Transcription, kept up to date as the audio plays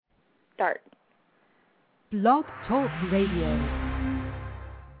start. Blog Talk Radio.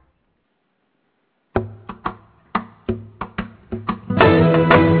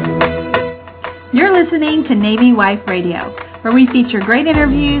 You're listening to Navy Wife Radio, where we feature great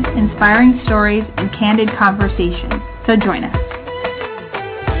interviews, inspiring stories, and candid conversations. So join us.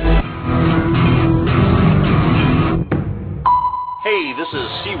 Hey, this is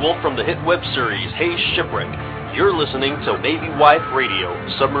Seawolf from the hit web series Hey Shipwreck. You're listening to Navy Wife Radio,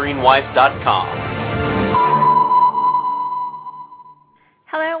 submarinewife.com.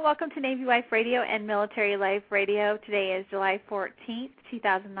 Hello, and welcome to Navy Wife Radio and Military Life Radio. Today is July 14th,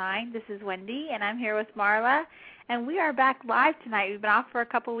 2009. This is Wendy, and I'm here with Marla, and we are back live tonight. We've been off for a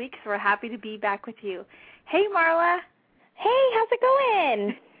couple weeks, so we're happy to be back with you. Hey, Marla. Hey, how's it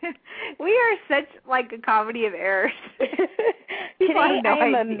going? We are such like a comedy of errors. Today I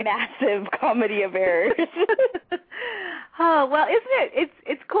am a massive comedy of errors. Oh, well, isn't it?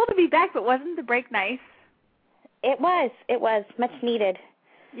 It's cool to be back, but wasn't the break nice? It was much needed.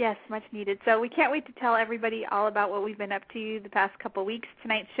 Yes, much needed. So we can't wait to tell everybody all about what we've been up to the past couple of weeks.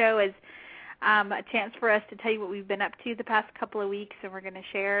 Tonight's show is a chance for us to tell you what we've been up to the past couple of weeks, and we're going to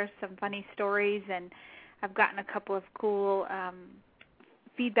share some funny stories. And I've gotten a couple of cool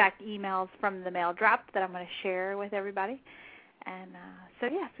feedback emails from the mail drop that I'm going to share with everybody. And so,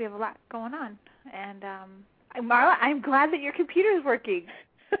 yes, we have a lot going on. And Marla, I'm glad that your computer is working.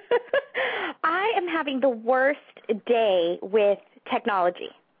 I am having the worst day with technology.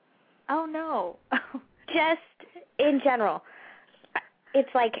 Oh, no. Just in general.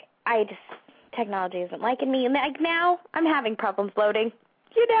 It's like technology isn't liking me. And like now I'm having problems loading.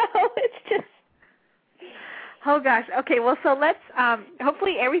 You know, it's just. Oh, gosh. Okay, well, so let's,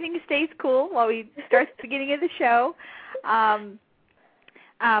 hopefully everything stays cool while we start the beginning of the show. Why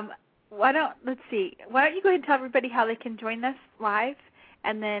don't you go ahead and tell everybody how they can join us live,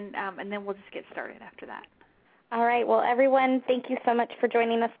 and then we'll just get started after that. All right. Well, everyone, thank you so much for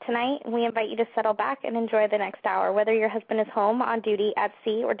joining us tonight. We invite you to settle back and enjoy the next hour. Whether your husband is home, on duty, at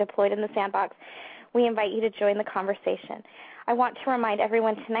sea, or deployed in the sandbox, we invite you to join the conversation. I want to remind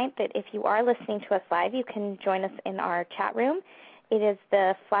everyone tonight that if you are listening to us live, you can join us in our chat room. It is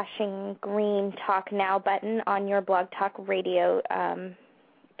the flashing green Talk Now button on your Blog Talk Radio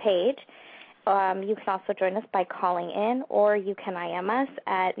page. You can also join us by calling in, or you can IM us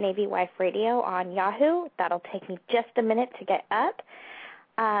at Navy Wife Radio on Yahoo. That'll take me just a minute to get up.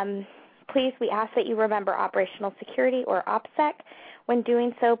 Please, we ask that you remember operational security, or OPSEC. When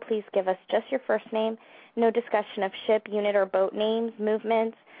doing so, please give us just your first name, no discussion of ship, unit, or boat names,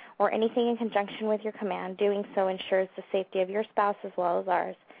 movements, or anything in conjunction with your command. Doing so ensures the safety of your spouse as well as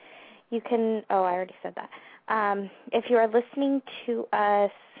ours. You can, I already said that. If you are listening to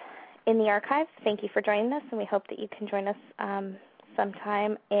us in the archives, thank you for joining us, and we hope that you can join us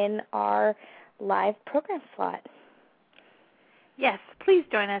sometime in our live program slot. Yes, please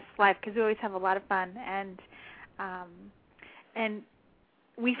join us live, because we always have a lot of fun. And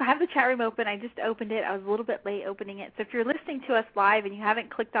we have the chat room open. I just opened it. I was a little bit late opening it. So if you're listening to us live and you haven't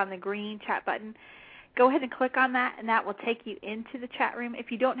clicked on the green chat button, go ahead and click on that, and that will take you into the chat room.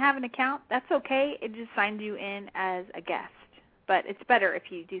 If you don't have an account, that's okay. It just signs you in as a guest. But it's better if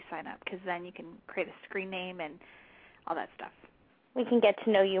you do sign up, because then you can create a screen name and all that stuff. We can get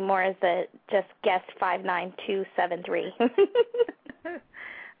to know you more as just guest 59273.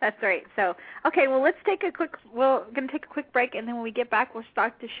 That's right. So, okay, well, we're going to take a quick break, and then when we get back, we'll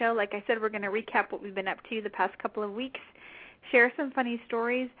start the show. Like I said, we're going to recap what we've been up to the past couple of weeks, share some funny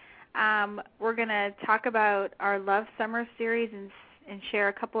stories. We're going to talk about our Love Summer series and share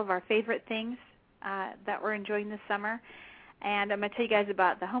a couple of our favorite things that we're enjoying this summer. And I'm going to tell you guys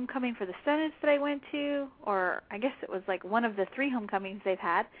about the homecoming for the students that I went to, or I guess it was like one of the 3 homecomings they've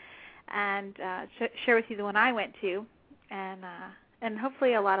had, and share with you the one I went to, and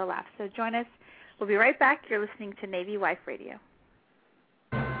hopefully a lot of laughs. So join us. We'll be right back. You're listening to Navy Wife Radio.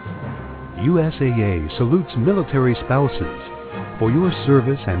 USAA salutes military spouses for your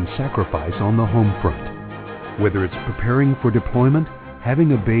service and sacrifice on the home front. Whether it's preparing for deployment,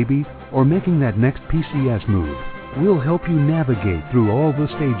 having a baby, or making that next PCS move, we'll help you navigate through all the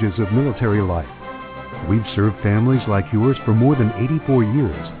stages of military life. We've served families like yours for more than 84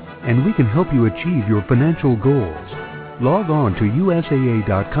 years, and we can help you achieve your financial goals. Log on to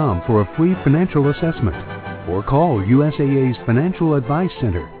USAA.com for a free financial assessment, or call USAA's Financial Advice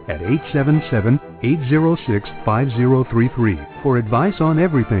Center at 877-806-5033 for advice on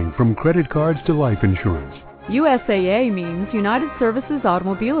everything from credit cards to life insurance. USAA means United Services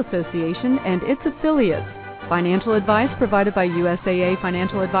Automobile Association and its affiliates. Financial advice provided by USAA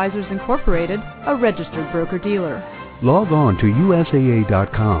Financial Advisors Incorporated, a registered broker-dealer. Log on to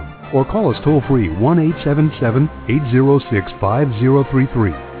USAA.com or call us toll-free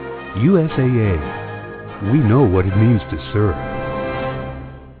 1-877-806-5033. USAA. We know what it means to serve.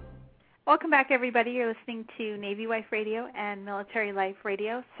 Welcome back, everybody. You're listening to Navy Wife Radio and Military Life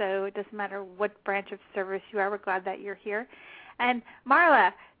Radio, so it doesn't matter what branch of service you are. We're glad that you're here. And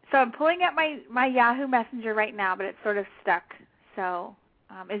Marla, so I'm pulling up my Yahoo Messenger right now, but it's sort of stuck. So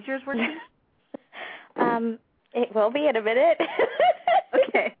is yours working? It will be in a minute.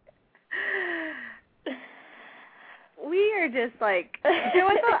 Okay. We are just like, you know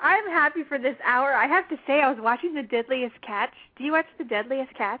what, I'm happy for this hour. I have to say, I was watching The Deadliest Catch. Do you watch The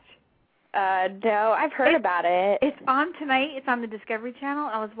Deadliest Catch? No, I've heard about it. It's on tonight. It's on the Discovery Channel.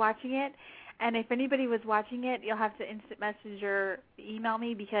 I was watching it, and if anybody was watching it, you'll have to instant message or email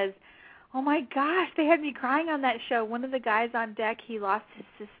me because, oh my gosh, they had me crying on that show. One of the guys on deck, he lost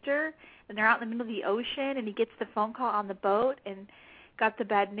his sister, and they're out in the middle of the ocean, and he gets the phone call on the boat and got the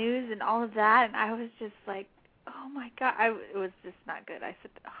bad news and all of that, and I was just like, oh my God, it was just not good. I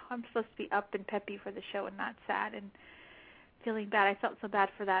said, oh, I'm supposed to be up and peppy for the show and not sad and feeling bad. I felt so bad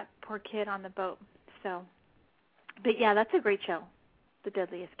for that poor kid on the boat. So, but yeah, that's a great show, The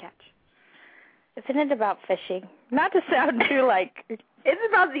Deadliest Catch. Isn't it about fishing? Not to sound too like... It's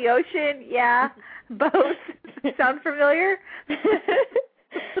about the ocean, yeah. Boats. Sound familiar?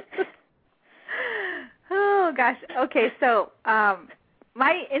 Oh, gosh. Okay, so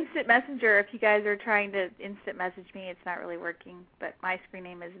my instant messenger, if you guys are trying to instant message me, it's not really working, but my screen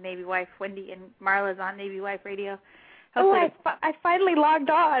name is Navy Wife Wendy, and Marla's on Navy Wife Radio. Hopefully I finally logged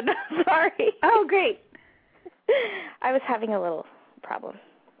on. Sorry. Oh, great. I was having a little problem.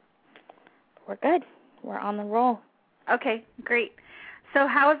 We're good. We're on the roll. Okay, great. So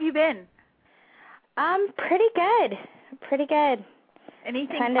how have you been? Pretty good. Pretty good.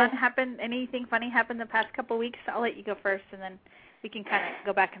 Anything funny happened the past couple of weeks? I'll let you go first, and then we can kind of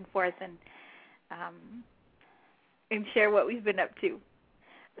go back and forth and share what we've been up to.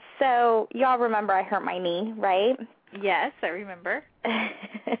 So y'all remember I hurt my knee, right? Yes, I remember.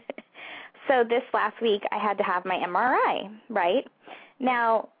 So this last week I had to have my MRI, right?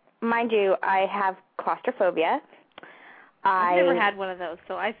 Now, mind you, I have claustrophobia. I've never had one of those,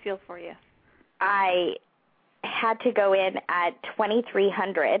 so I feel for you. I had to go in at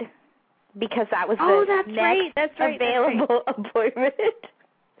 2,300 because that was the next available appointment.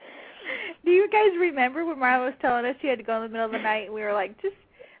 Do you guys remember when Marla was telling us she had to go in the middle of the night, and we were like,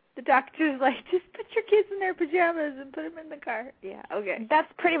 the doctor's like, just put your kids in their pajamas and put them in the car. Yeah, okay.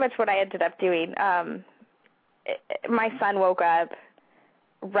 That's pretty much what I ended up doing. My son woke up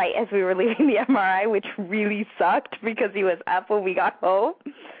right as we were leaving the MRI, which really sucked because he was up when we got home.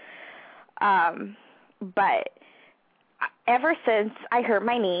 But ever since I hurt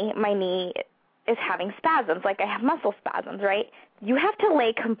my knee is having spasms. Like I have muscle spasms, right? You have to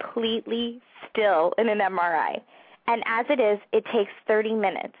lay completely still in an MRI. And as it is, it takes 30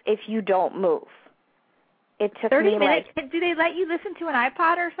 minutes if you don't move. It took 30 me minutes? Do they let you listen to an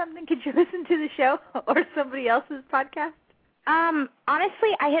iPod or something? Could you listen to the show or somebody else's podcast?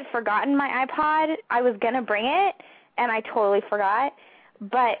 Honestly, I had forgotten my iPod. I was going to bring it, and I totally forgot.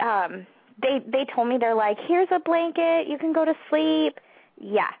 But they told me, they're like, here's a blanket. You can go to sleep.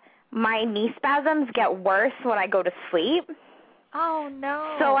 Yeah. My knee spasms get worse when I go to sleep. Oh,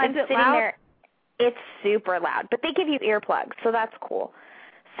 no. So I'm sitting loud? There. It's super loud, but they give you earplugs, so that's cool.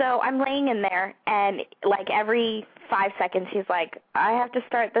 So I'm laying in there, and like every 5 seconds, he's like, I have to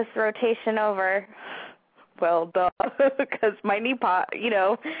start this rotation over. Well, duh, because my knee,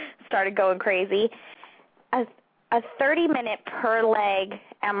 started going crazy. A 30-minute per leg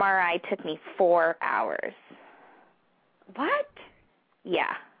MRI took me 4 hours. What?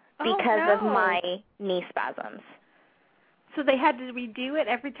 Yeah, because of my knee spasms. So they had to redo it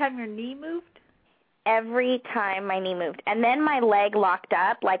every time your knee moved? Every time my knee moved. And then my leg locked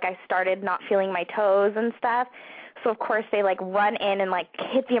up, like I started not feeling my toes and stuff. So, of course, they, run in and,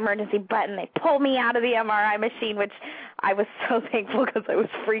 hit the emergency button. They pull me out of the MRI machine, which I was so thankful because I was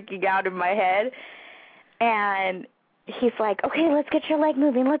freaking out in my head. And he's like, okay, let's get your leg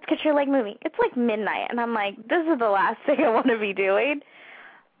moving. Let's get your leg moving. It's like midnight, and I'm like, this is the last thing I want to be doing.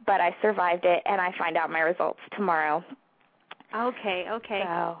 But I survived it, and I find out my results tomorrow. Okay.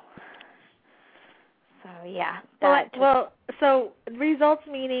 So yeah. So results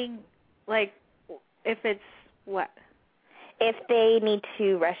meaning, if it's what? If they need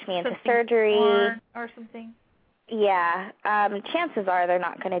to rush me into surgery. Or something. Yeah. Chances are they're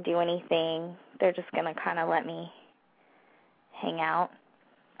not going to do anything. They're just going to kind of let me hang out.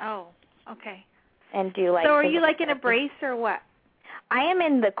 Oh, okay. And do So are you in a brace or what? I am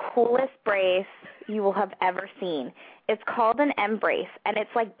in the coolest brace you will have ever seen. It's called an embrace, and it's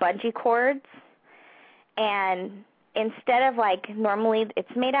like bungee cords. And instead of like normally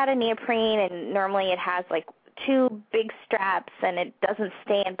it's made out of neoprene, and normally it has like 2 big straps, and it doesn't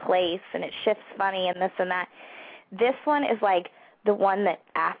stay in place, and it shifts funny and this and that. This one is like the one that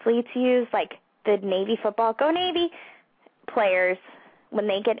athletes use, like the Navy football, go Navy players, when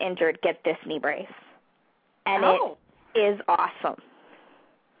they get injured, get this knee brace. And it is awesome.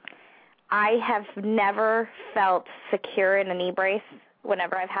 I have never felt secure in a knee brace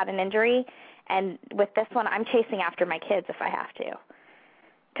whenever I've had an injury. And with this one, I'm chasing after my kids if I have to,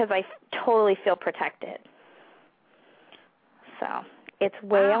 because I totally feel protected. So it's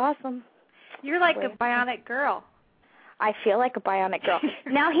way awesome. You're like a bionic girl. I feel like a bionic girl.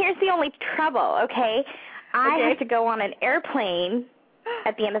 Now, here's the only trouble, okay? I have to go on an airplane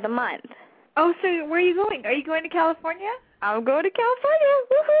at the end of the month. Oh, so where are you going? Are you going to California? I'm going to California.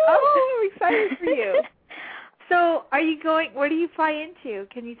 Woohoo! Oh, I'm excited for you. So are you going, where do you fly into?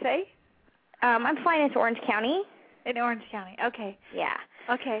 Can you say? I'm flying into Orange County. In Orange County, okay. Yeah.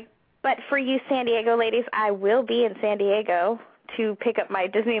 Okay. But for you San Diego ladies, I will be in San Diego to pick up my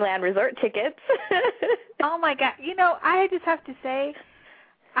Disneyland resort tickets. Oh, my God. You know, I just have to say,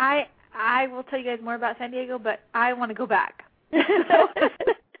 I will tell you guys more about San Diego, but I want to go back.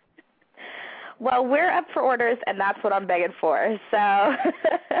 Well, we're up for orders, and that's what I'm begging for. So,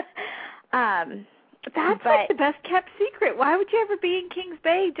 that's like the best kept secret. Why would you ever be in Kings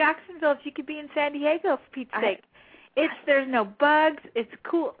Bay, Jacksonville, if you could be in San Diego, for Pete's sake? There's no bugs. It's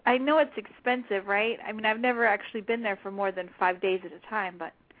cool. I know it's expensive, right? I mean, I've never actually been there for more than 5 days at a time,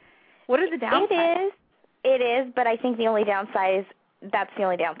 but what are the downsides? It is, but I think the only downside is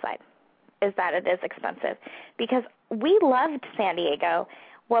that it is expensive, because we loved San Diego.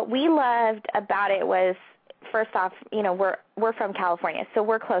 What we loved about it was, first off, you know, we're from California, so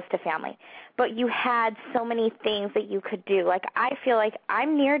we're close to family. But you had so many things that you could do. Like, I feel like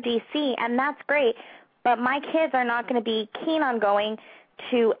I'm near D.C., and that's great, but my kids are not going to be keen on going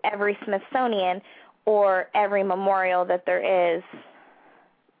to every Smithsonian or every memorial that there is.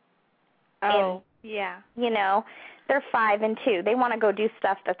 Oh, yeah. You know, they're 5 and 2. They want to go do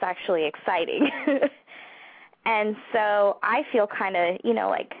stuff that's actually exciting. And so I feel kind of, you know,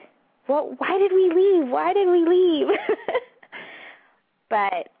 like, well, why did we leave?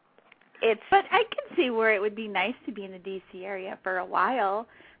 But I can see where it would be nice to be in the D.C. area for a while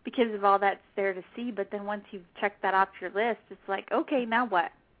because of all that's there to see. But then once you've checked that off your list, it's like, okay, now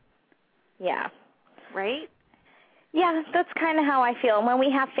what? Yeah. Right? Yeah, that's kind of how I feel. And when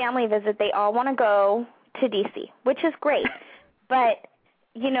we have family visit, they all want to go to D.C., which is great. But,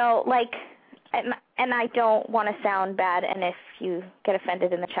 you know, like, and I don't want to sound bad, and if you get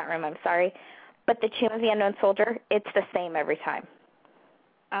offended in the chat room, I'm sorry, but the Tomb of the Unknown Soldier, it's the same every time.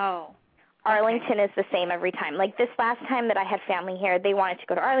 Oh. Arlington is the same every time. Like this last time that I had family here, they wanted to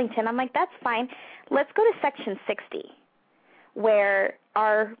go to Arlington. I'm like, that's fine. Let's go to Section 60, where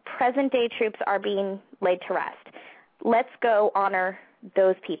our present-day troops are being laid to rest. Let's go honor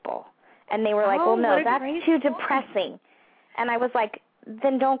those people. And they were like, well, no, that's too depressing. And I was like,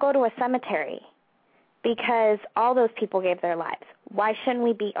 then don't go to a cemetery, because all those people gave their lives. Why shouldn't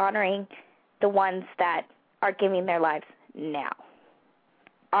we be honoring the ones that are giving their lives now?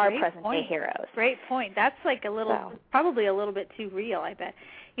 Our present-day heroes. Great point. That's like probably a little bit too real, I bet.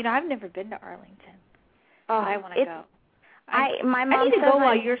 You know, I've never been to Arlington. Oh, I want to go. My mom I need to go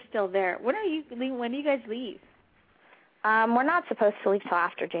while you're still there. When do you guys leave? We're not supposed to leave till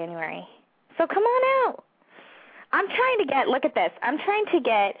after January. So come on out. I'm trying to get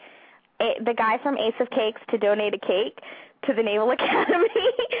the guy from Ace of Cakes to donate a cake to the Naval Academy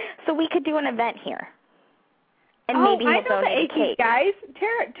so we could do an event here. And maybe he'll donate a cake. Guys,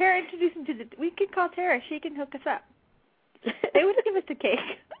 Tara introduced him we could call Tara. She can hook us up. They would give us a cake.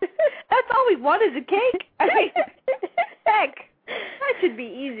 That's all we want is a cake. I mean, heck, that should be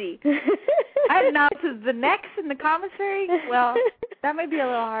easy. I don't know, to the necks in the commissary, well, that might be a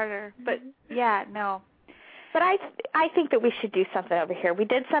little harder. But, yeah, no. But I think that we should do something over here. We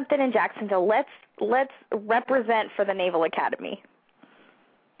did something in Jacksonville. Let's represent for the Naval Academy.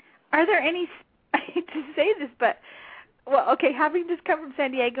 Are there any, I hate to say this, but, well, okay, having just come from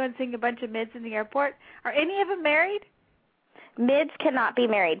San Diego and seeing a bunch of mids in the airport, are any of them married? Mids cannot be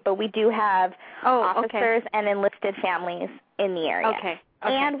married, but we do have officers and enlisted families in the area. Okay.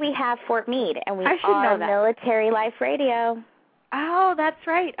 And we have Fort Meade, and we are Military Life Radio. Oh, that's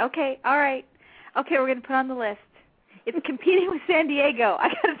right. Okay, all right. Okay, we're going to put on the list. It's competing with San Diego. I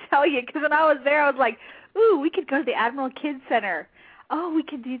got to tell you, because when I was there, I was like, ooh, we could go to the Admiral Kids Center. Oh, we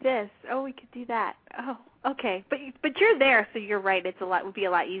could do this. Oh, we could do that. Oh, okay. But you're there, so you're right. Would be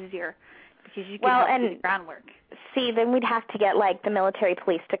a lot easier because you can help do the groundwork. See, then we'd have to get, like, the military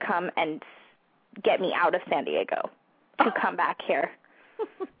police to come and get me out of San Diego to come back here.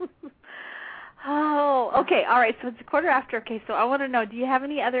 Oh, okay. All right. So it's 1:15. Okay. So I want to know, do you have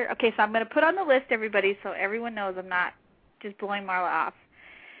any other? Okay. So I'm going to put on the list, everybody, so everyone knows I'm not just blowing Marla off.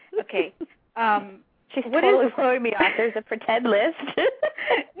 Okay. She's totally blowing me off. There's a pretend list.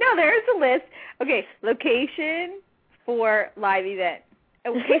 No, there is a list. Okay. Location for live event.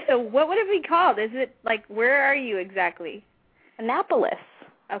 Okay. So what would it be called? Is it like, where are you exactly? Annapolis.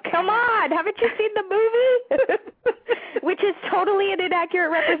 Okay. Come on, haven't you seen the movie? Which is totally an inaccurate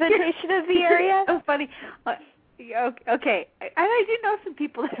representation of the area. So funny. Okay, I do know some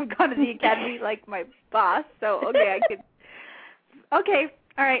people that have gone to the academy, like my boss. So okay, I could. Okay,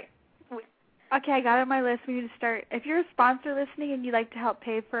 all right. Okay, I got it on my list. We need to start. If you're a sponsor listening and you'd like to help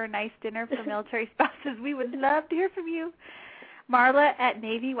pay for a nice dinner for military spouses, we would love to hear from you. Marla at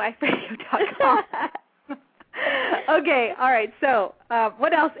NavyWifeRadio.com. Okay, all right. So,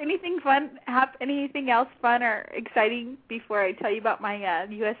 what else? Anything fun? Anything else fun or exciting before I tell you about my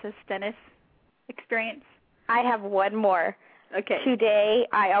USS Stennis experience? I have one more. Okay. Today,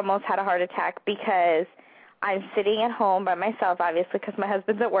 I almost had a heart attack because I'm sitting at home by myself, obviously, because my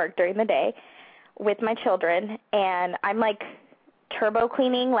husband's at work during the day with my children, and I'm like turbo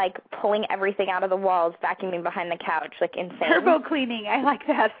cleaning, like pulling everything out of the walls, vacuuming behind the couch, like insane. Turbo cleaning. I like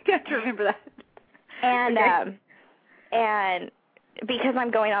that. I got to remember that. And okay. And because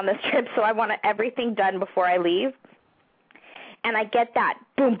I'm going on this trip, so I want everything done before I leave. And I get that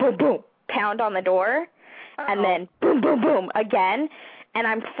boom, boom, boom, pound on the door, and then boom, boom, boom again. And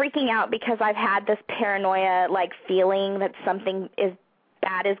I'm freaking out because I've had this paranoia, like, feeling that something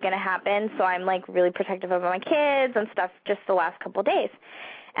bad is going to happen. So I'm, like, really protective of my kids and stuff just the last couple of days.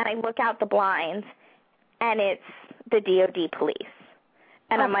 And I look out the blinds, and it's the DOD police.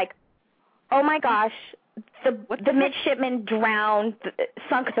 And I'm like, oh, my gosh, the midshipmen drowned,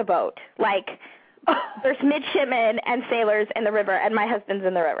 sunk the boat. Like, there's midshipmen and sailors in the river, and my husband's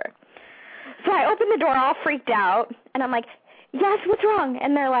in the river. So I open the door all freaked out, and I'm like, yes, what's wrong?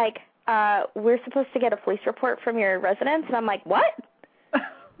 And they're like, we're supposed to get a police report from your residence. And I'm like, what?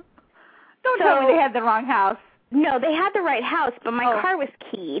 Don't tell me they had the wrong house. No, they had the right house, but my car was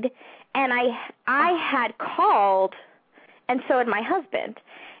keyed, and I had called, and so had my husband.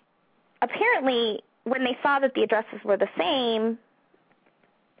 Apparently, when they saw that the addresses were the same,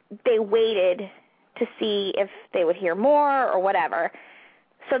 they waited to see if they would hear more or whatever.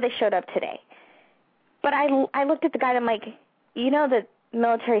 So they showed up today. But I looked at the guy and I'm like, you know that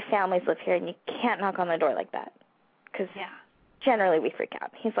military families live here and you can't knock on the door like that. Because generally we freak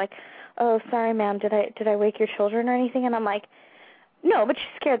out. He's like, oh, sorry, ma'am, did I wake your children or anything? And I'm like, no, but you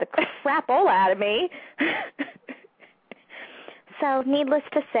scared the crapola out of me. So needless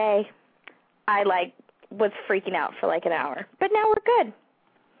to say, I was freaking out for like an hour. But now we're good.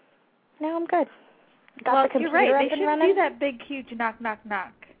 Now I'm good. Got the computer you're right. They shouldn't do that big, huge knock, knock,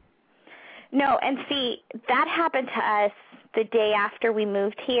 knock. No, and see, that happened to us the day after we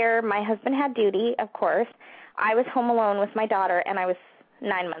moved here. My husband had duty, of course. I was home alone with my daughter, and I was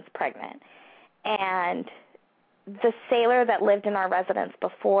 9 months pregnant. And the sailor that lived in our residence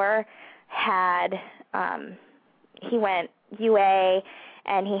before had, he went UA,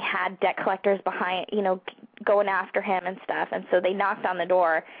 and he had debt collectors behind, going after him and stuff. And so they knocked on the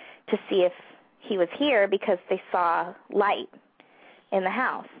door to see if he was here because they saw light in the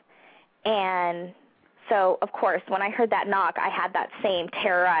house. And so, of course, when I heard that knock, I had that same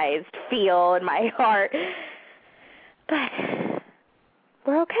terrorized feel in my heart. But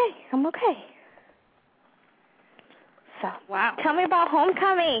we're okay. I'm okay. So, wow. Tell me about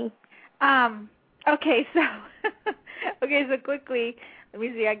homecoming. Okay, so quickly, let me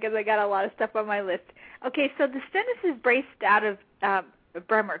see, because I got a lot of stuff on my list. Okay, so the Stennis is based out of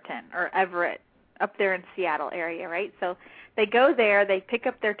Bremerton or Everett, up there in Seattle area, right? So they go there, they pick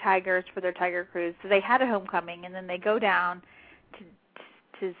up their tigers for their tiger cruise. So they had a homecoming, and then they go down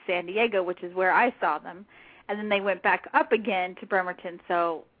to San Diego, which is where I saw them, and then they went back up again to Bremerton.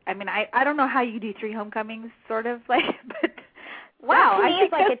 So, I mean, I don't know how you do 3 homecomings, sort of, like, but wow. That to me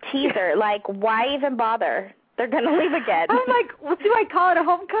is like a teaser. Like, why even bother? They're going to leave again. I'm like, well, do I call it a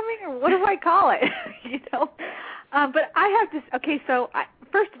homecoming, or what do I call it? But I have to, okay, so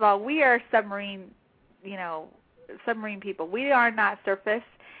first of all, we are submarine people. We are not surface,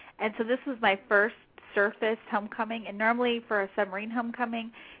 and so this was my first surface homecoming, and normally for a submarine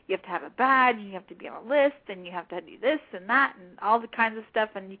homecoming, you have to have a badge, and you have to be on a list, and you have to do this and that and all the kinds of stuff,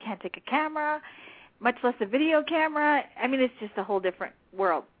 and you can't take a camera, much less a video camera. I mean, it's just a whole different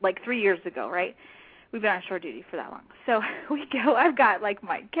world, like 3 years ago, right? we've been on shore duty for that long. So we go. I've got like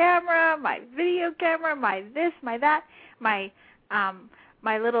my camera, my video camera, my this, my that, my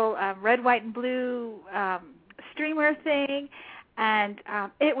little red, white, and blue streamer thing, and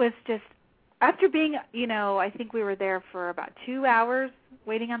it was just after being, I think we were there for about 2 hours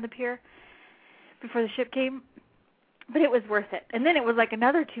waiting on the pier before the ship came, but it was worth it. And then it was like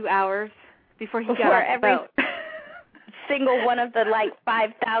another 2 hours before he got on the boat. Single one of the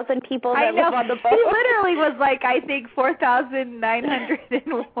 5,000 people that live on the boat. He literally was I think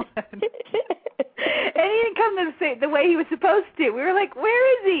 4,901. And he didn't come the way he was supposed to. We were like,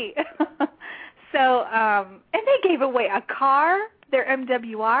 where is he? So, and they gave away a car. Their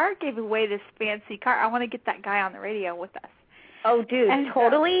MWR gave away this fancy car. I want to get that guy on the radio with us. Oh, dude, and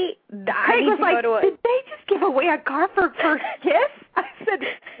totally. Craig was like, did they just give away a car for Kiss? I said,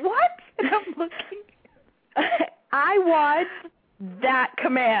 what? And I'm looking. I want that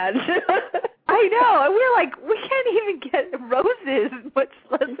command. I know. And we're like, we can't even get roses, much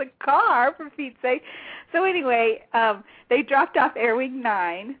less a car, for Pete's sake. So anyway, they dropped off Air Wing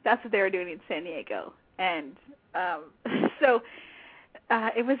 9. That's what they were doing in San Diego. And so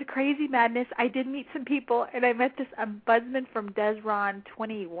it was a crazy madness. I did meet some people, and I met this ombudsman from Desron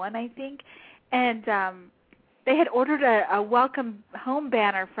 21, I think. And they had ordered a welcome home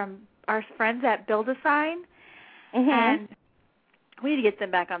banner from our friends at Build-A-Sign. Mm-hmm. And we need to get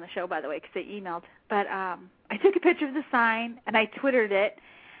them back on the show, by the way, because they emailed. But I took a picture of the sign, and I Twittered it,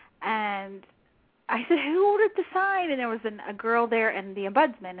 and I said, who ordered the sign? And there was a girl there and the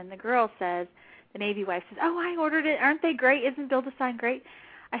ombudsman, and the girl says, the Navy wife says, oh, I ordered it. Aren't they great? Isn't Build-A-Sign great?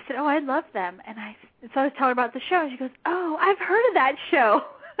 I said, oh, I love them. And so I was telling her about the show, and she goes, oh, I've heard of that show.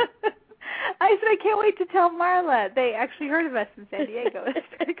 I said, I can't wait to tell Marla. They actually heard of us in San Diego. It's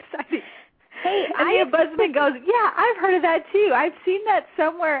very exciting. Hey, and the ombudsman goes, yeah, I've heard of that too. I've seen that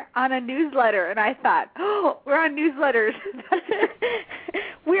somewhere on a newsletter. And I thought, oh, we're on newsletters.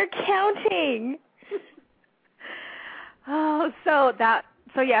 We're counting.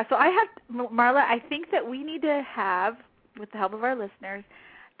 So I have, Marla, I think that we need to have, with the help of our listeners,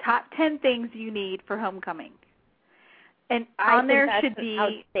 top 10 things you need for homecoming. And on there should be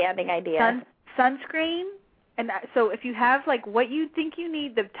an outstanding idea. Sunscreen. And so if you have what you think you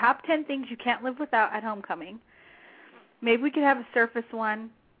need, the top 10 things you can't live without at homecoming, maybe we could have a surface one,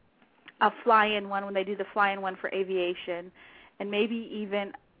 a fly-in one when they do the fly-in one for aviation, and maybe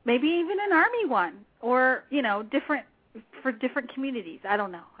even an Army one, or different for different communities. I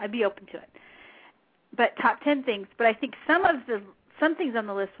don't know. I'd be open to it. But top 10 things. But I think some things on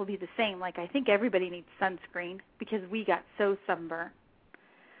the list will be the same. I think everybody needs sunscreen because we got so sunburned.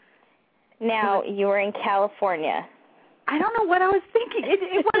 Now, you were in California. I don't know what I was thinking.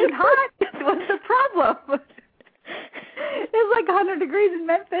 It wasn't hot. It was the problem. It's 100 degrees in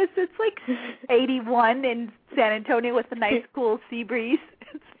Memphis. It's 81 in San Antonio with a nice cool sea breeze.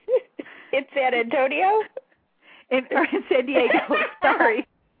 In San Antonio? In San Diego. Sorry.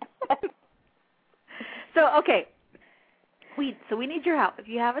 So, okay. We need your help. If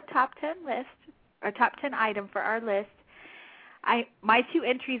you have a top 10 list, or top 10 item for our list, my 2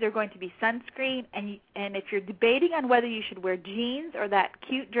 entries are going to be sunscreen, and if you're debating on whether you should wear jeans or that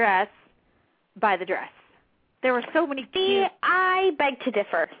cute dress, buy the dress. There were so many cute. I beg to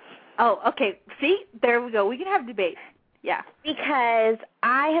differ. Oh, okay. See? There we go. We can have debate. Yeah. Because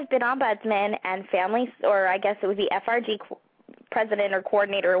I have been ombudsman and family, or I guess it would be FRG president or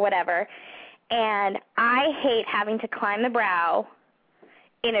coordinator or whatever, and I hate having to climb the brow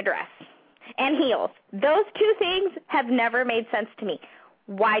in a dress. And heels. Those 2 things have never made sense to me.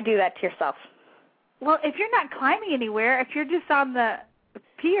 Why do that to yourself? Well, if you're not climbing anywhere, if you're just on the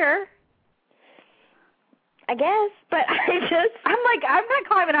pier, I guess. But I'm not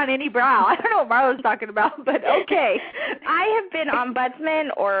climbing on any brow. I don't know what Marla's talking about, but okay. I have been ombudsman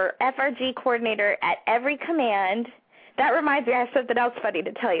or FRG coordinator at every command. That reminds me, I have something else funny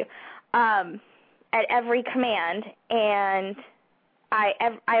to tell you. At every command, and I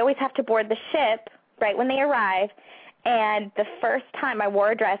always have to board the ship right when they arrive, and the first time I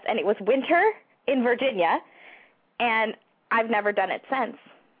wore a dress, and it was winter in Virginia, and I've never done it since.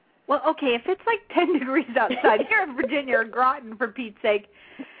 Well, okay, if it's 10 degrees outside here in Virginia or Groton, for Pete's sake,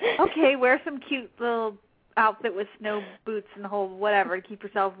 okay, wear some cute little outfit with snow boots and the whole whatever to keep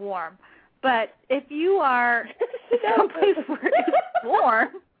yourself warm. But if you are someplace where it's warm,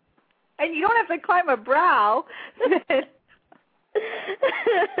 and you don't have to climb a brow, then...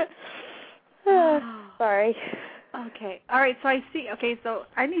 Sorry. Okay. All right. So I see. Okay. So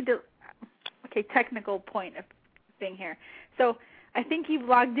I need to. Okay. Technical point of thing here. So I think you've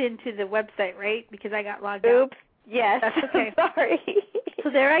logged into the website, right? Because I got logged out. Oops. Yes. That's okay. Sorry. So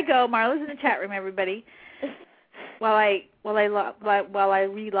there I go. Marla's in the chat room, everybody. While I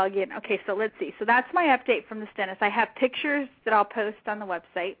re-log in. Okay, so let's see. So that's my update from the dentist. I have pictures that I'll post on the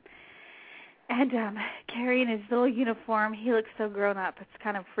website. And Gary in his little uniform, he looks so grown up. It's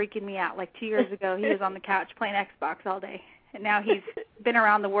kind of freaking me out. Like 2 years ago, he was on the couch playing Xbox all day. And now he's been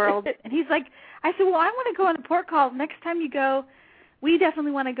around the world. And he's like, I said, well, I want to go on a port call. Next time you go, we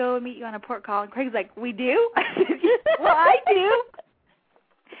definitely want to go and meet you on a port call. And Craig's like, we do? I said, well, I do.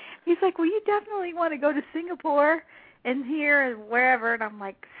 He's like, well, you definitely want to go to Singapore and here and wherever. And I'm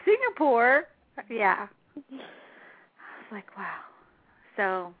like, Singapore? Yeah. I was like, wow.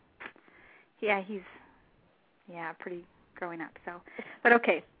 So, yeah, he's, pretty growing up. So, but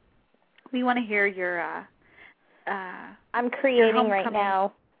okay. We want to hear your, I'm creating right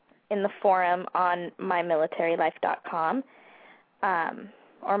now in the forum on mymilitarylife.com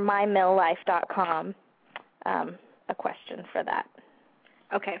or mymillife.com a question for that.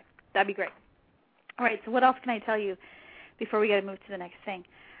 Okay, that'd be great. All right, so what else can I tell you before we got to move to the next thing?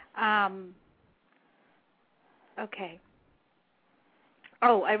 Okay.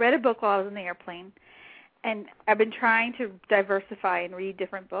 Oh, I read a book while I was in the airplane, and I've been trying to diversify and read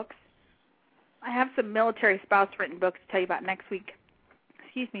different books. I have some military spouse written books to tell you about next week.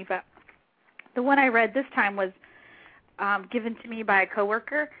 Excuse me, but the one I read this time was given to me by a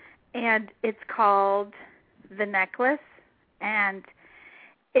coworker, and it's called The Necklace, and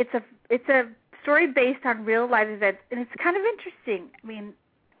it's a story based on real life events, and it's kind of interesting. I mean,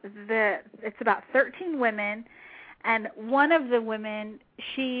 it's about 13 women, and one of the women,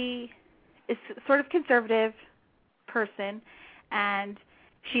 she is sort of conservative person, and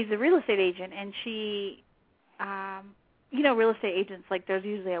she's a real estate agent, and she, real estate agents, like there's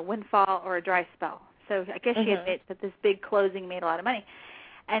usually a windfall or a dry spell. So I guess she admits that this big closing made a lot of money.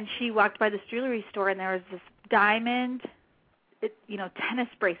 And she walked by this jewelry store, and there was this diamond, tennis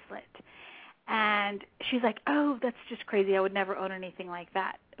bracelet. And she's like, oh, that's just crazy. I would never own anything like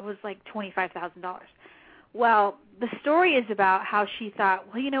that. It was like $25,000. Well, the story is about how she thought,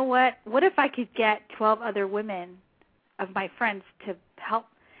 well, you know what? What if I could get 12 other women of my friends to help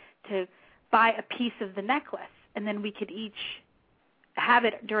to buy a piece of the necklace, and then we could each have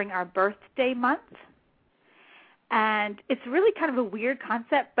it during our birthday month? And it's really kind of a weird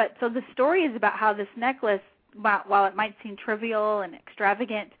concept, but so the story is about how this necklace, while it might seem trivial and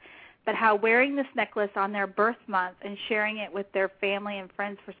extravagant, but how wearing this necklace on their birth month and sharing it with their family and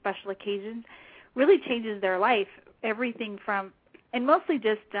friends for special occasions really changes their life. Everything from, and mostly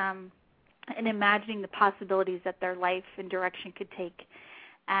just in imagining the possibilities that their life and direction could take.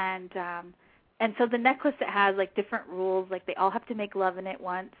 And so the necklace, it has like different rules, like they all have to make love in it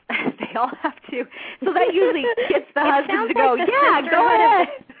once. They all have to. So that usually gets the husband to go, yeah, go ahead.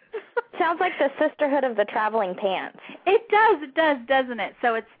 Sounds like the sisterhood of the traveling pants. It does, doesn't it?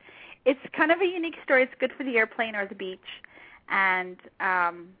 So it's kind of a unique story. It's good for the airplane or the beach. And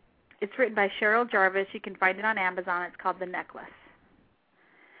it's written by Cheryl Jarvis. You can find it on Amazon. It's called The Necklace.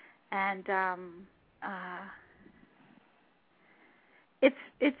 And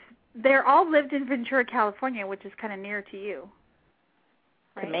they're all lived in Ventura, California, which is kind of near to you.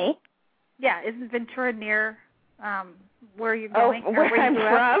 Right? To me? Yeah, isn't Ventura near where you're going? Oh, where I'm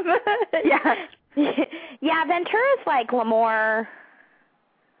from? Yeah. Yeah, Ventura's like Lemoore,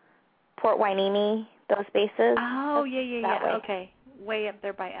 Port Hueneme, those bases. Oh, yeah. Okay. Way up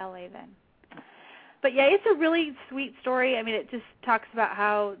there by L.A. then. But, yeah, it's a really sweet story. I mean, it just talks about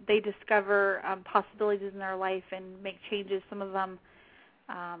how they discover possibilities in their life and make changes. Some of them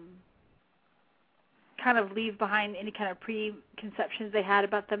kind of leave behind any kind of preconceptions they had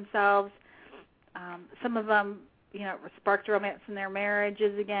about themselves. Some of them, sparked romance in their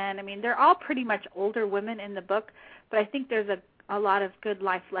marriages again. I mean, they're all pretty much older women in the book, but I think there's a lot of good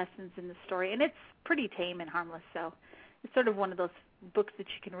life lessons in the story, and it's pretty tame and harmless. So it's sort of one of those books that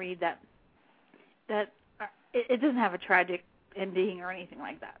you can read that it doesn't have a tragic ending or anything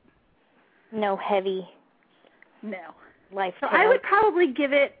like that. No heavy. No. Life. So I would probably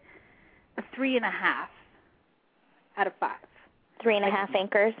give it a 3.5 out of 5. 3.5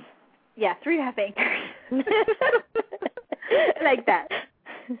 anchors? Yeah, 3.5 anchors. Like that.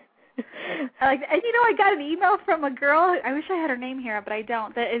 And I got an email from a girl, I wish I had her name here, but I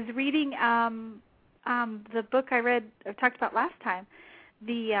don't, that is reading the book I talked about last time,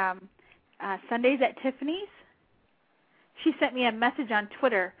 the Sundays at Tiffany's. She sent me a message on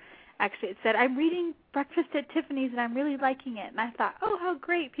Twitter. Actually, it said, I'm reading Breakfast at Tiffany's, and I'm really liking it. And I thought, oh, how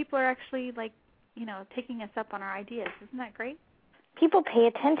great. People are actually, taking us up on our ideas. Isn't that great? People pay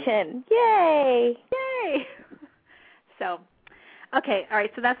attention. Yay! Yay! So, Okay, all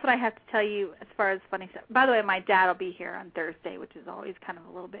right, so that's what I have to tell you as far as funny stuff. By the way, my dad will be here on Thursday, which is always kind of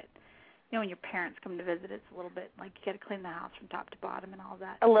a little bit, when your parents come to visit, it's a little bit like you got to clean the house from top to bottom and all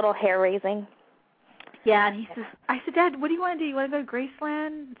that. A little hair-raising. Yeah, and he says, I said, Dad, what do you want to do? You want to go to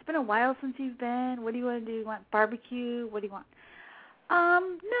Graceland? It's been a while since you've been. What do you want to do? You want barbecue? What do you want? No,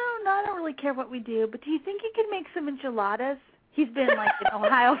 I don't really care what we do, but do you think you can make some enchiladas? He's been, in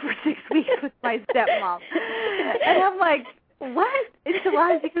Ohio for 6 weeks with my stepmom. And I'm like, what?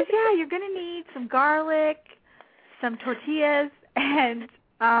 Enchiladas? He goes, yeah, you're going to need some garlic, some tortillas, and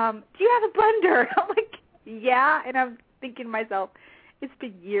do you have a blender? I'm like, yeah. And I'm thinking to myself, it's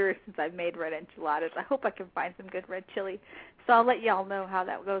been years since I've made red enchiladas. I hope I can find some good red chili. So I'll let y'all know how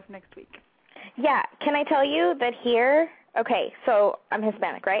that goes next week. Yeah. Can I tell you that here, okay, so I'm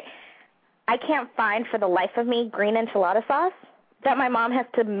Hispanic, right? I can't find for the life of me green enchilada sauce, that my mom has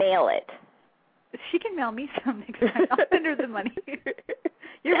to mail it. She can mail me some next time. I'll send her the money.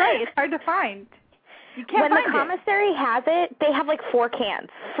 You're right. It's hard to find. You can't when find the commissary has it, they have 4 cans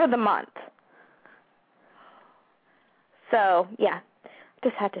for the month. So, yeah,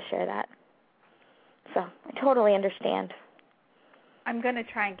 just had to share that. So, I totally understand. I'm going to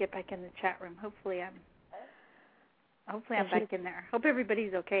try and get back in the chat room. Hopefully I'm back in there. Hope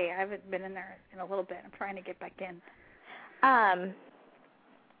everybody's okay. I haven't been in there in a little bit. I'm trying to get back in.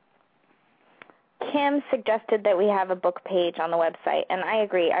 Kim suggested that we have a book page on the website, and I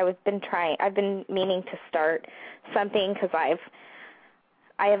agree. I've been meaning to start something because I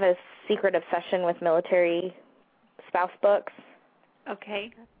have a secret obsession with military spouse books.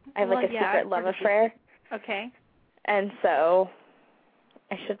 Okay. I have a secret love affair. Okay. And so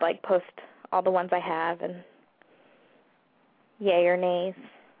I should post all the ones I have and yay or nays.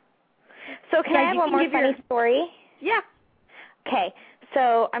 So can I have one more funny story? Yeah. Okay.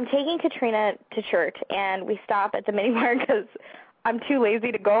 So I'm taking Katrina to church, and we stop at the mini mart because I'm too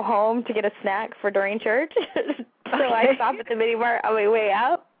lazy to go home to get a snack for during church. So I stop at the mini mart on my way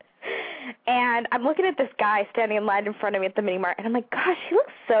out. And I'm looking at this guy standing in line in front of me at the mini mart, and I'm like, gosh, he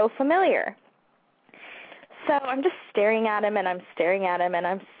looks so familiar. So I'm just staring at him, and I'm staring at him, and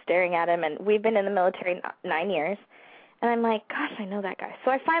I'm staring at him, and we've been in the military 9 years. And I'm like, gosh, I know that guy.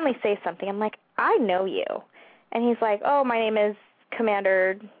 So I finally say something. I'm like, I know you. And he's like, oh, my name is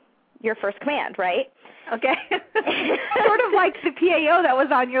Commander, your first command, right? Okay. Sort of like the PAO that was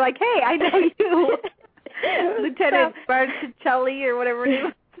on. You're like, hey, I know you. Lieutenant Barticelli or whatever it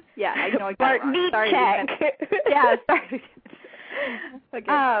is. Yeah, I know. Sorry. Yeah, sorry.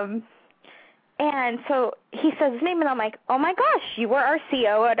 Okay. And so he says his name, and I'm like, oh, my gosh, you were our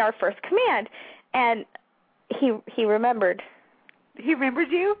CO at our first command. And he remembered. He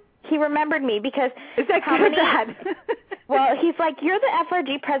remembered you? He remembered me because is that good or bad? Well, he's like, you're the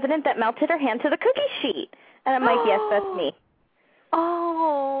FRG president that melted her hand to the cookie sheet. And I'm like, yes, that's me.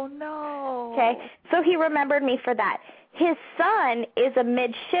 Oh, no. Okay, so he remembered me for that. His son is a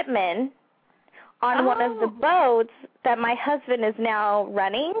midshipman on one of the boats that my husband is now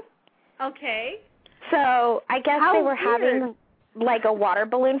running. Okay. So I guess they were having a water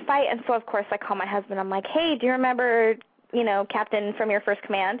balloon fight, and so of course I call my husband. I'm like, hey, do you remember, Captain from your first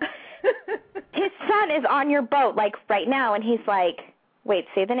command? His son is on your boat, right now, and he's like, wait,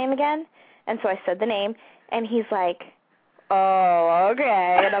 say the name again? And so I said the name, and he's like, oh,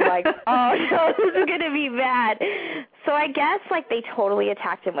 okay. And I'm like, oh, no, this is going to be bad. So I guess, they totally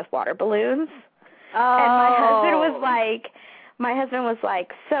attacked him with water balloons. Oh. And my husband was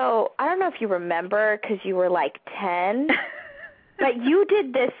like, so I don't know if you remember because you were 10, but you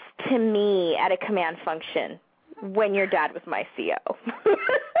did this to me at a command function when your dad was my CO.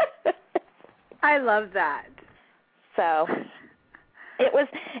 I love that. So it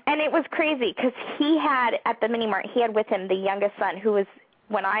was crazy because he had, at the mini mart, he had with him the youngest son who was,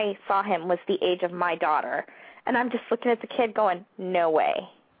 when I saw him, was the age of my daughter. And I'm just looking at the kid going, no way.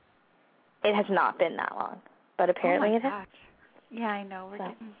 It has not been that long. But apparently it has. Yeah, I know.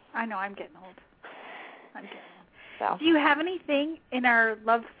 I'm getting old. So. Do you have anything in our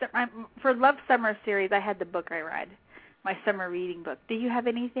for Love Summer series? I had the book I read, my summer reading book. Do you have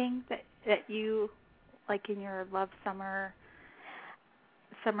anything that you like in your Love Summer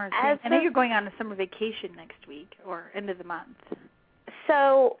thing? I know you're going on a summer vacation next week or end of the month.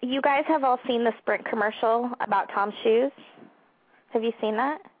 So you guys have all seen the Sprint commercial about Tom's shoes. Have you seen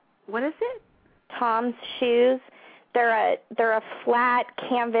that? What is it? Tom's shoes. They're a flat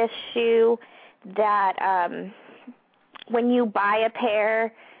canvas shoe that when you buy a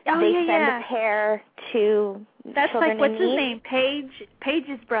pair, they send a pair to That's children what's in need. His name?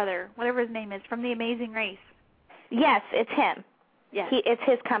 Paige's brother, whatever his name is, from The Amazing Race. Yes, it's him. Yes. It's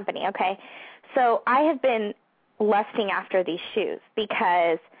his company, okay? So I have been lusting after these shoes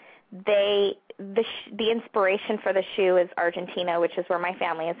because the inspiration for the shoe is Argentina, which is where my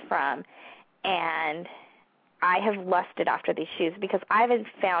family is from, and I have lusted after these shoes because I haven't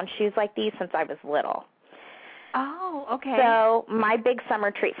found shoes like these since I was little. Oh, okay. So my big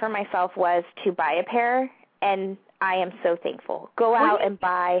summer treat for myself was to buy a pair, and I am so thankful. Go out and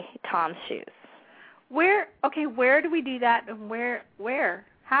buy Tom's shoes. Where do we do that, and where?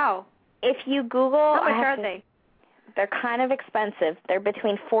 How? If you Google, how much are they? They're kind of expensive. They're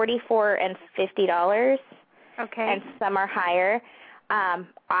between $44 and $50. Okay. And some are higher.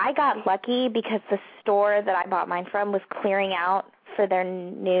 I got lucky because the store that I bought mine from was clearing out for their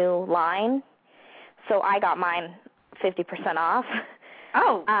new line, so I got mine 50% off.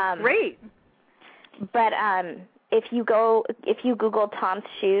 Oh, great! But if you Google Tom's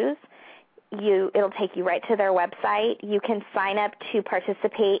shoes, it'll take you right to their website. You can sign up to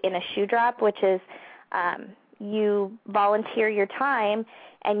participate in a shoe drop, which is you volunteer your time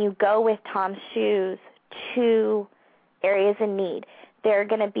and you go with Tom's shoes to areas in need. They're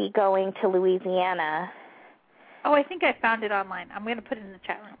going to be going to Louisiana. Oh, I think I found it online. I'm going to put it in the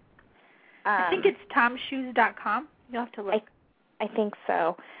chat room. I think it's tomshoes.com. You'll have to look. I think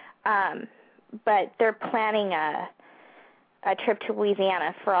so. But they're planning a trip to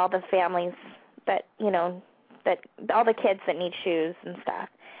Louisiana for all the families that all the kids that need shoes and stuff.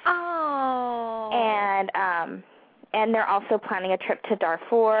 Oh. And they're also planning a trip to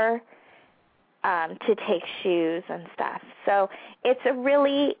Darfur to take shoes and stuff. So it's a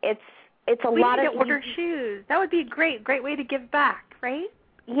lot of. We need to order shoes. That would be a great way to give back, right?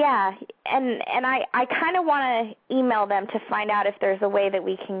 Yeah, and I kind of want to email them to find out if there's a way that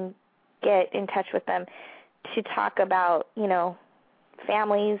we can get in touch with them to talk about,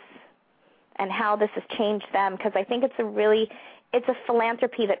 families and how this has changed them, because I think it's a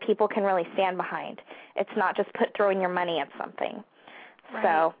philanthropy that people can really stand behind. It's not just throwing your money at something. Right.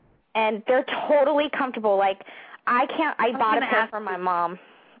 So, and they're totally comfortable. Like, I bought a pair for my mom,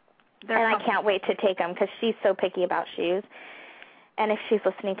 and I can't wait to take them because she's so picky about shoes. And if she's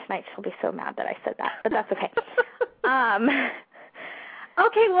listening tonight, she'll be so mad that I said that, but that's okay.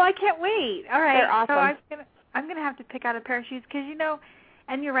 Okay, well, I can't wait. All right. They're awesome. So I'm gonna have to pick out a pair of shoes because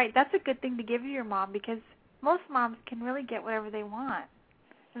and you're right. That's a good thing to give your mom because most moms can really get whatever they want,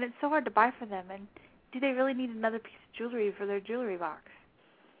 and it's so hard to buy for them. And do they really need another piece of jewelry for their jewelry box?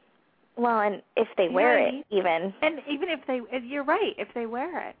 Well, and if they wear it, even. And even you're right. If they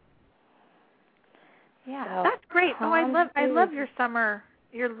wear it. Yeah, so, that's great. Oh, I love your summer.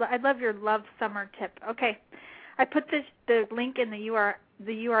 I love your love summer tip. Okay, I put the link in the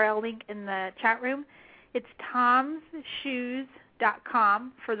URL link in the chat room. It's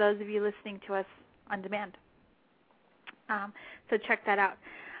tomshoes.com for those of you listening to us on demand. So check that out.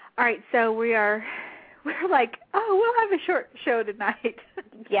 All right, so we're like, we'll have a short show tonight.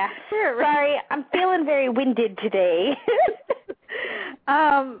 Yeah. Sorry, I'm feeling very winded today.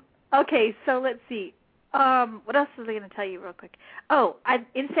 Okay, so let's see. What else was I going to tell you real quick?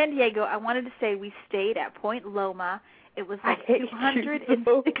 In San Diego, I wanted to say we stayed at Point Loma. It was like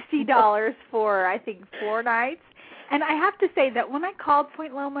 $260 for, I think, 4 nights. And I have to say that when I called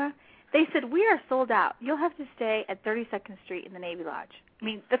Point Loma, they said, we are sold out. You'll have to stay at 32nd Street in the Navy Lodge. I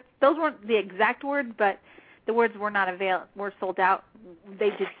mean, those weren't the exact words, but the words were were sold out.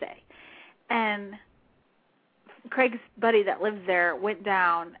 They did say. And Craig's buddy that lives there went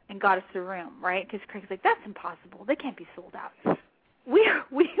down and got us a room, right? Because Craig's like, that's impossible. They can't be sold out. We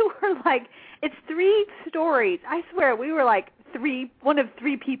were like, it's 3 stories. I swear, we were like one of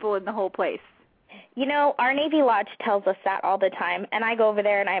 3 people in the whole place. Our Navy Lodge tells us that all the time, and I go over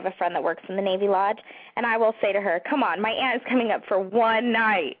there and I have a friend that works in the Navy Lodge, and I will say to her, come on, my aunt is coming up for 1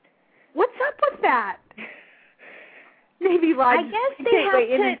 night. What's up with that? Navy Lodge. I guess they have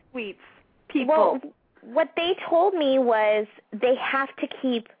in suites. People. Well, what they told me was they have to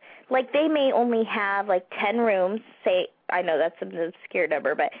keep, like, they may only have, 10 rooms, I know that's an obscure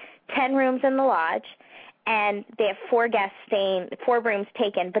number, but 10 rooms in the lodge, and they have 4 guests staying, 4 rooms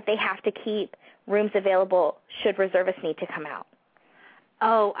taken, but they have to keep rooms available should reservists need to come out.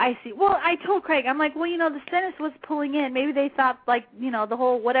 Oh, I see. Well, I told Craig, I'm like, well, the Stennis was pulling in. Maybe they thought, the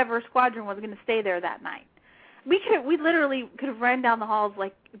whole whatever squadron was going to stay there that night. We literally could have ran down the halls,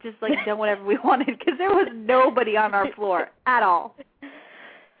 done whatever we wanted because there was nobody on our floor at all.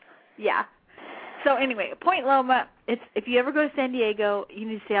 Yeah. So anyway, Point Loma, if you ever go to San Diego, you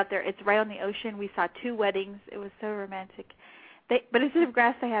need to stay out there. It's right on the ocean. We saw 2 weddings. It was so romantic. But instead of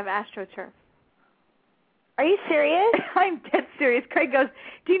grass, they have AstroTurf. Are you serious? I'm dead serious. Craig goes,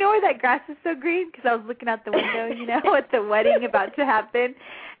 do you know why that grass is so green? Because I was looking out the window, at the wedding about to happen.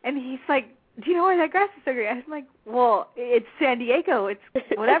 And he's like, do you know why that grass is so green? I'm like, well, it's San Diego. It's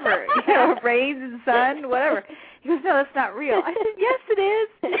whatever. It rains and sun, whatever. He goes, no, that's not real. I said, yes, it is.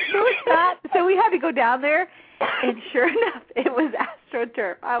 No, it's not. So we had to go down there, and sure enough, it was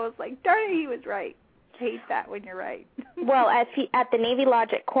AstroTurf. I was like, darn it, he was right. Hate that when you're right. Well, at the Navy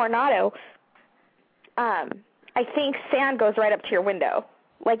Lodge at Coronado, I think sand goes right up to your window.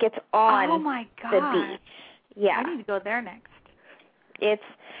 Like it's on the beach. Yeah. I need to go there next.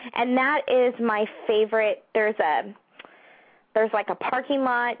 And that is my favorite. There's like a parking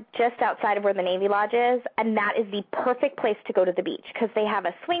lot just outside of where the Navy Lodge is, and that is the perfect place to go to the beach because they have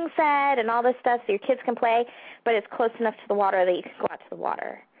a swing set and all this stuff so your kids can play, but it's close enough to the water that you can go out to the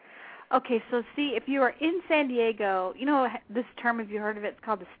water. Okay, so see, if you are in San Diego, you know this term, have you heard of it? It's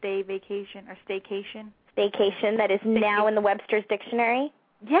called a stay vacation or staycation. Staycation, that is now in the Webster's Dictionary?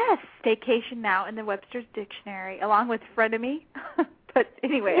 Yes, staycation now in the Webster's Dictionary, along with frenemy. But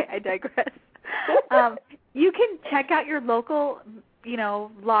anyway, I digress. You can check out your local,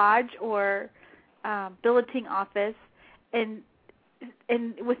 lodge or billeting office and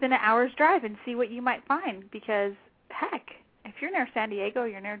within an hour's drive and see what you might find because, heck, if you're near San Diego,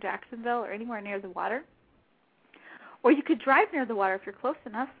 you're near Jacksonville or anywhere near the water, or you could drive near the water if you're close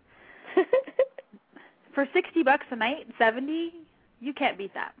enough. For $60 a night, $70, you can't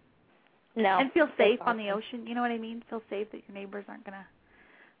beat that. No. And feel safe on the ocean. You know what I mean? Feel safe that your neighbors aren't going to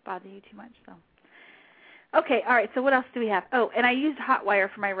bother you too much. So, okay, all right. So what else do we have? Oh, and I used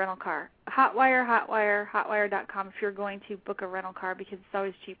Hotwire for my rental car. Hotwire.com if you're going to book a rental car because it's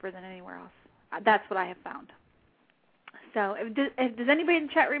always cheaper than anywhere else. That's what I have does anybody in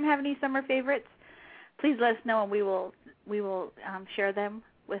the chat room have any summer favorites? Please let us know, and we will share them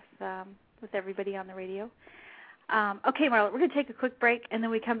with everybody on the radio. Okay, Marla, we're going to take a quick break, and then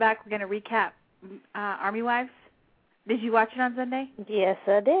we come back. We're going to recap Army Wives. Did you watch it on Sunday? Yes,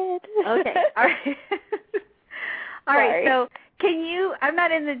 I did. Okay, all right. All right. So, can you? I'm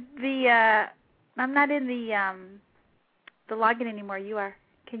not in the login anymore. You are.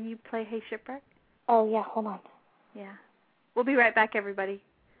 Can you play Hey Shipwreck? Oh yeah, hold on. Yeah. We'll be right back, everybody.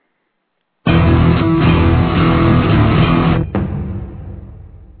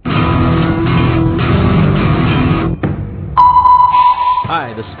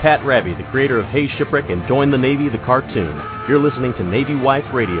 Hi, this is Pat Rabby, the creator of Hey Shipwreck and Join the Navy, the cartoon. You're listening to Navy Wife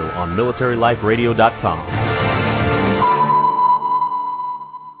Radio on MilitaryLifeRadio.com.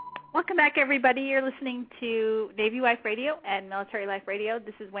 Welcome back, everybody. You're listening to Navy Wife Radio and Military Life Radio.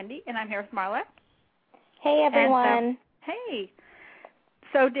 This is Wendy, and I'm here with Marla. Hey, everyone. Hey.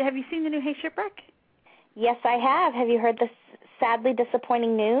 So, have you seen the new Hey Shipwreck? Yes, I have. Have you heard the sadly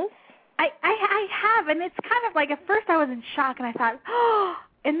disappointing news? I have, and it's kind of like at first I was in shock, and I thought, oh,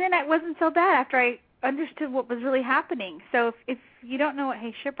 and then it wasn't so bad after I understood what was really happening. So if you don't know what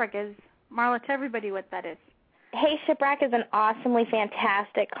Hey Shipwreck is, Marla, tell everybody what that is. Hey Shipwreck is an awesomely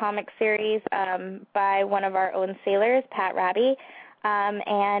fantastic comic series by one of our own sailors, Pat Rabby,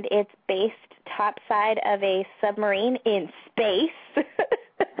 and it's based topside of a submarine in space.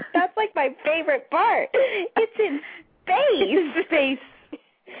 That's like my favorite part. It's in space. It's in space.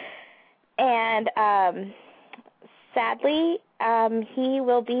 And sadly, he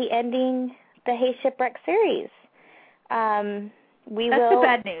will be ending the Hey Shipwreck series. That's the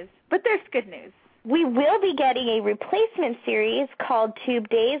bad news, but there's good news. We will be getting a replacement series called Tube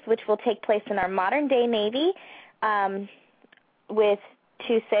Days, which will take place in our modern-day Navy with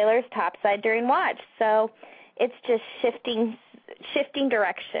two sailors topside during watch. So it's just shifting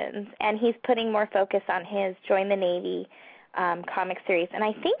directions, and he's putting more focus on his Join the Navy comic series. And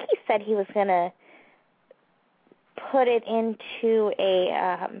I think he said he was going to put it into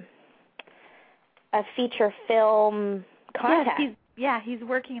a feature film contest. He's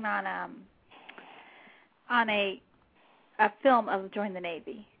working on a film of Join the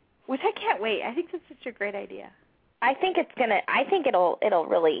Navy, which I can't wait. I think that's such a great idea. I think it'll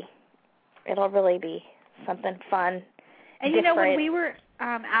really be something fun. And different. When we were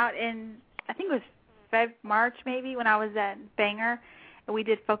out in, I think it was March maybe, when I was at Bangor, and we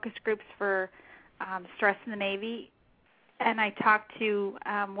did focus groups for stress in the Navy, and I talked to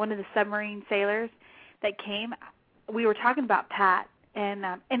one of the submarine sailors that came. We were talking about Pat, and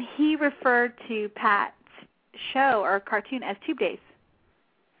he referred to Pat's show or cartoon as Tube Days.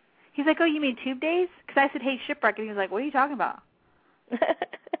 He's like, oh, you mean Tube Days? Because I said, Hey Shipwreck, and he was like, what are you talking about?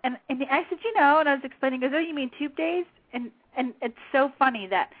 and I said, and I was explaining, he goes, oh, you mean Tube Days? And it's so funny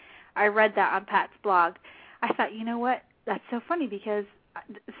that I read that on Pat's blog. I thought, you know what? That's so funny because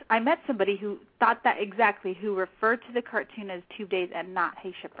I met somebody who thought that exactly, who referred to the cartoon as Tube Days and not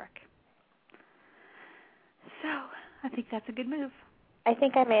Hey Shipwreck. So I think that's a good move. I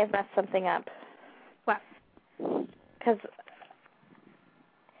think I may have messed something up. What? Because,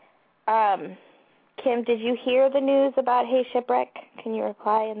 Kim, did you hear the news about Hey Shipwreck? Can you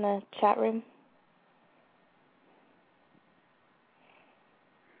reply in the chat room?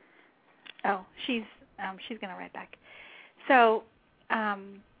 Oh, she's going to write back. So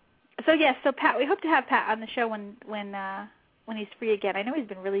yes, so Pat, we hope to have Pat on the show when he's free again. I know he's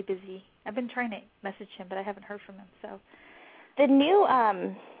been really busy. I've been trying to message him, but I haven't heard from him. So the new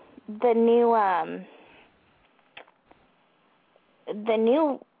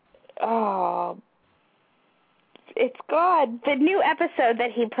it's gone. The new episode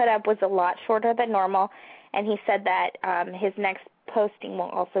that he put up was a lot shorter than normal, and he said that his next posting will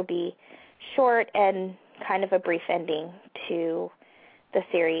also be short and kind of a brief ending to the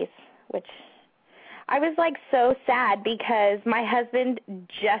series, which I was like so sad because my husband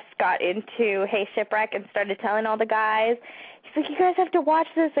just got into Hey Shipwreck and started telling all the guys. He's like, you guys have to watch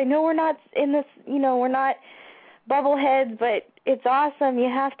this. I know we're not in this, we're not bubbleheads, but it's awesome. You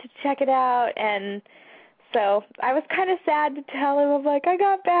have to check it out. And so I was kind of sad to tell him, I'm like, I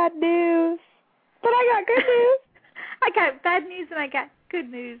got bad news, but I got good news. I got bad news and I got good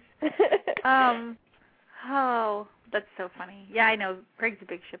news. Oh, that's so funny. Yeah, I know. Greg's a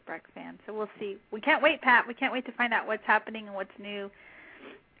big Shipwreck fan, so we'll see. We can't wait, Pat. We can't wait to find out what's happening and what's new.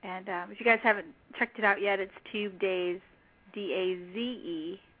 And if you guys haven't checked it out yet, it's TubeDaze,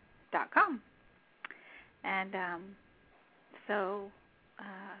 DAZE.com. And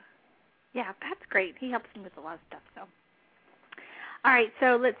yeah, Pat's great. He helps me with a lot of stuff. So, all right,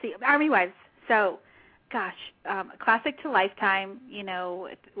 so let's see. Army Wives. So, gosh, classic to Lifetime.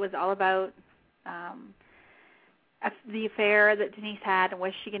 It was all about the affair that Denise had, and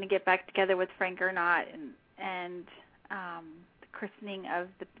was she going to get back together with Frank or not, and the christening of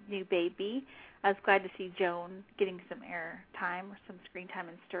the new baby. I was glad to see Joan getting some air time or some screen time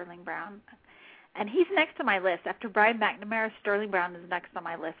in Sterling Brown. And he's next on my list. After Brian McNamara, Sterling Brown is next on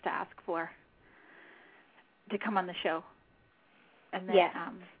my list to ask for to come on the show. And then, yes.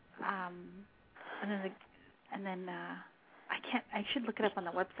 I should look it up on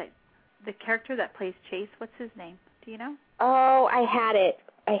the website. The character that plays Chase, what's his name? Do you know? Oh, I had it,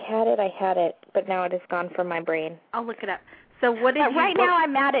 but now it is gone from my brain. I'll look it up. So what is right now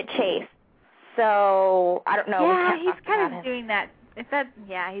I'm mad at Chase, so I don't know. Yeah, he's kind of doing that.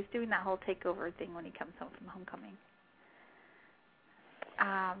 He's doing that whole takeover thing when he comes home from homecoming.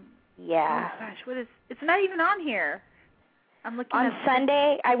 Yeah. Oh gosh, it's not even on here. I'm looking on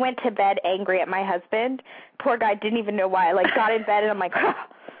Sunday, I went to bed angry at my husband. Poor guy didn't even know why. I got in bed and I'm like,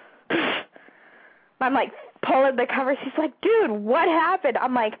 I'm like pulling the covers. He's like, dude, what happened?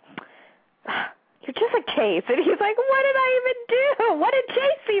 I'm like, you're just a Chase. And he's like, what did I even do? What did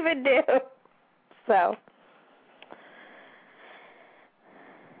Chase even do? So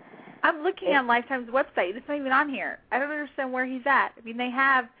I'm looking on Lifetime's website. It's not even on here. I don't understand where he's at. I mean, they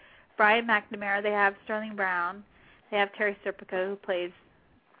have Brian McNamara. They have Sterling Brown. They have Terry Serpico, who plays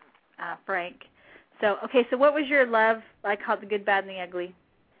Frank. So, okay, so what was your love? I called the good, bad, and the ugly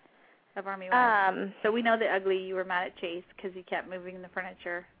of Army Wives. So we know the ugly, you were mad at Chase because he kept moving the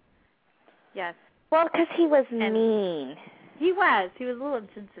furniture. Yes. Well, because he was mean. He was. He was a little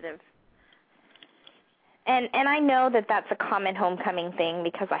insensitive. And I know that that's a common homecoming thing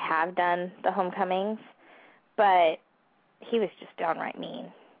because I have done the homecomings, but he was just downright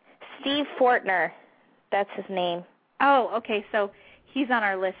mean. Steve Fortner, that's his name. Oh, okay, so he's on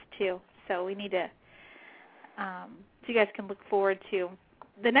our list too. So we need to, so you guys can look forward to,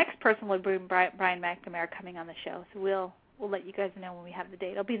 the next person will be Brian McNamara coming on the show. So we'll let you guys know when we have the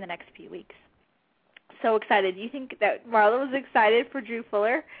date. It'll be in the next few weeks. So excited. Do you think that Marla was excited for Drew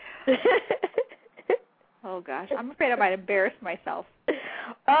Fuller? Oh, gosh. I'm afraid I might embarrass myself.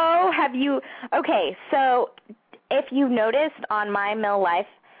 Oh, have you? Okay, so if you noticed on My Mill Life,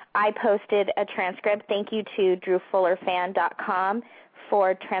 I posted a transcript. Thank you to DrewFullerFan.com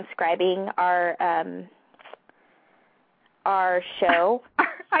for transcribing our show.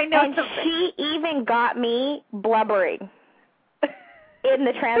 I know. And she even got me blubbering in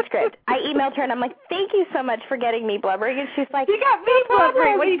the transcript. I emailed her and I'm like, thank you so much for getting me blubbering. And she's like, you got me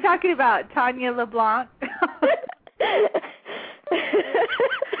blubbering. What are you talking about, Tanya LeBlanc?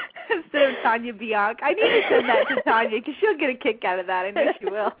 Instead of Tanya Bianc. I need to send that to Tanya because she'll get a kick out of that. I know she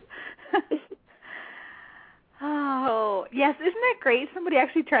will. Oh, yes. Isn't that great? Somebody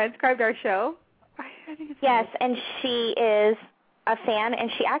actually transcribed our show. I think it's yes, and she is a fan, and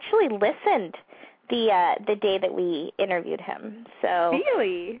she actually listened the day that we interviewed him. So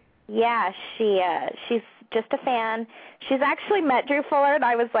really? Yeah, she's just a fan. She's actually met Drew Fuller, and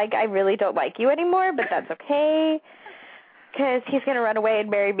I was like, I really don't like you anymore, but that's okay. because he's going to run away and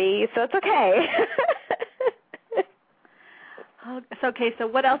marry me, so it's okay. So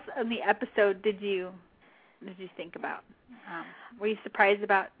what else in the episode did you think about? Were you surprised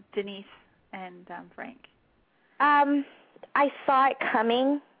about Denise and Frank? I saw it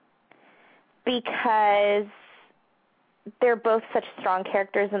coming because they're both such strong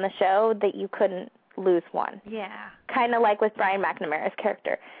characters in the show that you couldn't lose one. Yeah. Kind of like with Brian McNamara's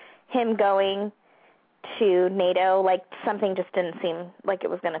character. Him going to NATO, like something just didn't seem like it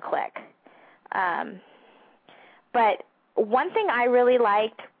was going to click. But one thing I really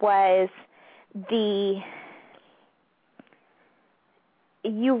liked was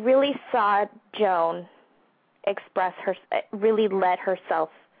you really saw Joan really let herself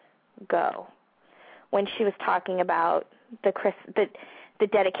go when she was talking about the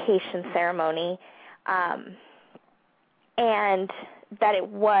dedication ceremony, and that it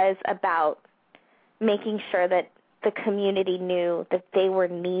was about making sure that the community knew that they were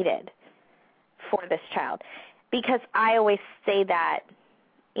needed for this child. Because I always say that,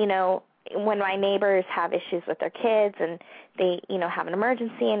 when my neighbors have issues with their kids and they, have an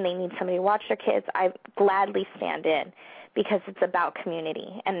emergency and they need somebody to watch their kids, I gladly stand in because it's about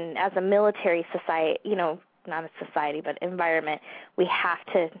community. And as a military society, not a society, but environment, we have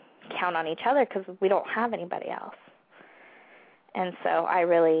to count on each other because we don't have anybody else. And so I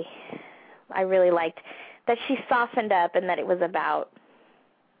really liked that she softened up and that it was about.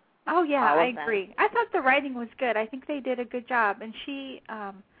 Oh yeah, I agree. I thought the writing was good. I think they did a good job, and she,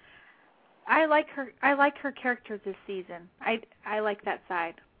 I like her character this season. I like that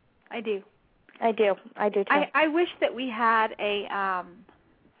side. I do. I do too. I wish that we had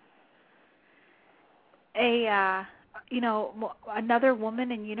another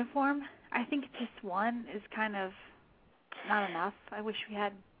woman in uniform. I think just one is kind of not enough. I wish we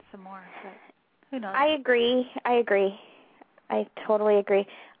had some more, but who knows? I agree. I totally agree.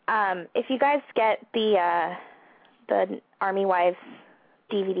 If you guys get the Army Wives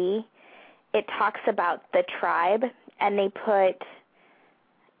DVD, it talks about the tribe, and they put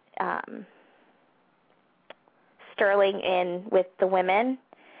Sterling in with the women,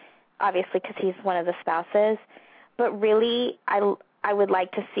 obviously because he's one of the spouses. But really, I would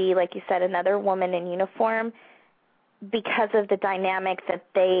like to see, like you said, another woman in uniform because of the dynamic that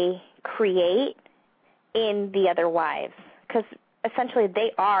they create in the other wives. Because essentially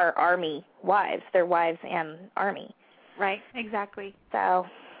they are Army wives. They're wives and Army. Right, exactly. So...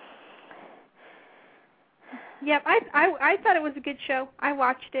 Yep, I thought it was a good show. I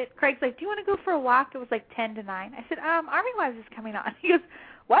watched it. Craig's like, do you want to go for a walk? It was like 10 to 9. I said, Army Wives is coming on. He goes,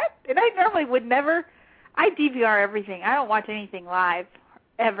 what? And I normally would never. I DVR everything. I don't watch anything live,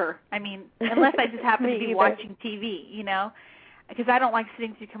 ever. I mean, unless I just happen to be watching TV, because I don't like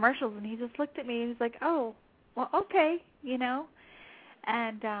sitting through commercials. And he just looked at me and he's like, oh, well, okay,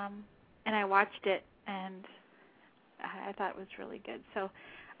 And I watched it, and I thought it was really good. So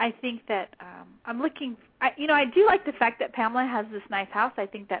I think that I'm looking, I do like the fact that Pamela has this nice house. I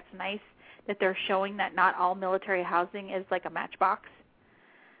think that's nice that they're showing that not all military housing is like a matchbox,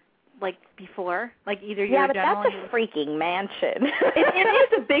 like before. Like either you're but that's a freaking mansion.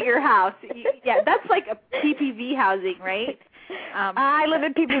 It is a bigger house. Yeah, that's like a PPV housing, right? I live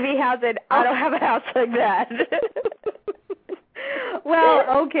in PPV housing. I don't have a house like that. Well,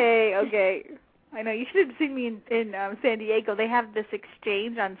 okay. I know. You should have seen me in San Diego. They have this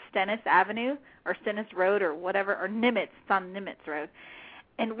exchange on Stennis Avenue or Stennis Road or whatever, or Nimitz. It's on Nimitz Road.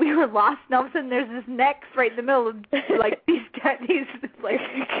 And we were lost, and all of a sudden there's this Nex right in the middle of like these like,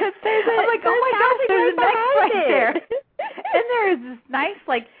 I'm like, oh my gosh, there's a Nex right there. And there is this nice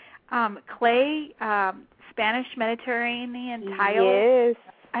like clay Spanish Mediterranean tile. Yes.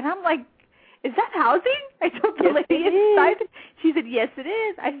 And I'm like, is that housing? I told the lady inside. She said, yes, it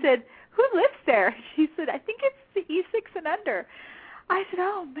is. I said, who lives there? She said, I think it's the E6 and under. I said,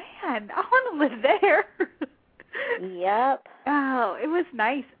 oh, man, I want to live there. Yep. Oh, it was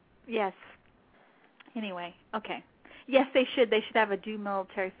nice. Yes. Anyway, okay. Yes, they should. They should have a due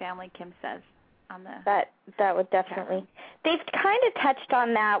military family, Kim says. On the that would definitely. They've kind of touched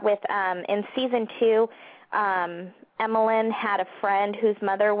on that with in season 2. Emmeline had a friend whose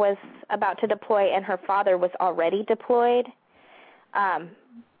mother was about to deploy and her father was already deployed.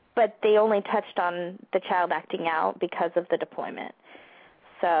 But they only touched on the child acting out because of the deployment.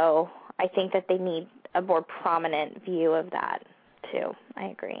 So I think that they need a more prominent view of that, too. I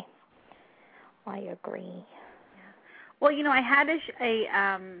agree. Yeah. Well, I had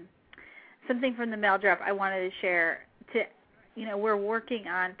something from the mail drop I wanted to share. We're working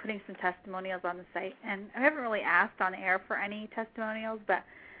on putting some testimonials on the site, and I haven't really asked on air for any testimonials, but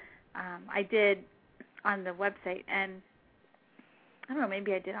I did on the website, and I don't know,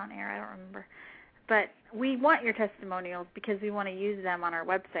 maybe I did on air, I don't remember. But we want your testimonials because we want to use them on our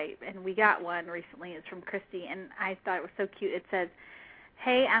website. And we got one recently. It's from Christy, and I thought it was so cute. It says,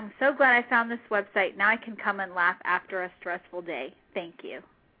 "Hey, I'm so glad I found this website. Now I can come and laugh after a stressful day. Thank you."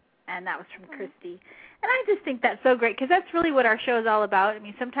 And that was from Christy. And I just think that's so great because that's really what our show is all about. I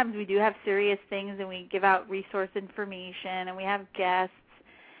mean, sometimes we do have serious things and we give out resource information and we have guests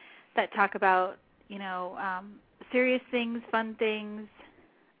that talk about, serious things, fun things,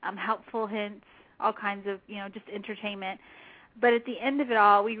 helpful hints, all kinds of, just entertainment. But at the end of it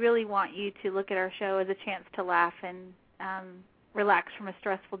all, we really want you to look at our show as a chance to laugh and relax from a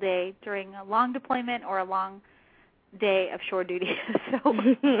stressful day during a long deployment or a long day of shore duty. So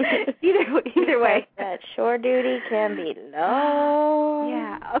either way. That shore duty can be long.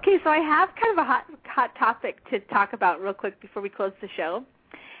 Yeah. Okay, so I have kind of a hot topic to talk about real quick before we close the show.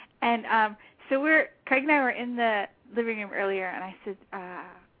 And so Craig and I were in the living room earlier, and I said,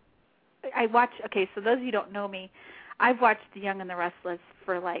 I watched, okay, so those of you who don't know me, I've watched The Young and the Restless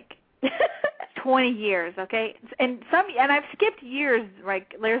for like 20 years, okay? And I've skipped years,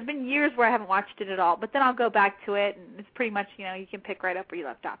 like there's been years where I haven't watched it at all, but then I'll go back to it, and it's pretty much, you can pick right up where you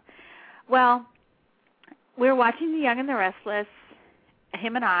left off. Well, we're watching The Young and the Restless,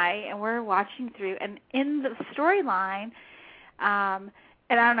 him and I, and we're watching through, and in the storyline,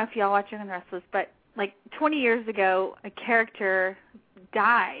 and I don't know if y'all watch Young and the Restless, but like 20 years ago, a character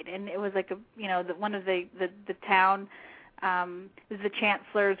died, and it was like one of the town, is the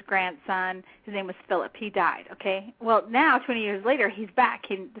chancellor's grandson. His name was Philip. He died. Okay. Well, now 20 years later, he's back.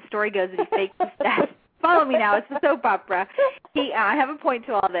 And the story goes that he faked his death. Follow me now. It's a soap opera. I have a point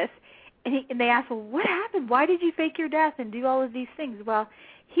to all this. And they asked, well, what happened? Why did you fake your death and do all of these things? Well,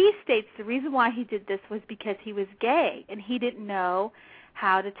 he states the reason why he did this was because he was gay, and he didn't know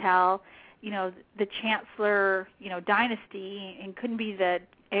how to tell, the chancellor, dynasty, and couldn't be the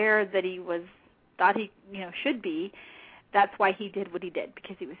heir that he thought he, should be. That's why he did what he did,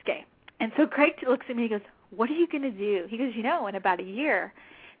 because he was gay. And so Craig looks at me and he goes, what are you going to do? He goes, in about a year,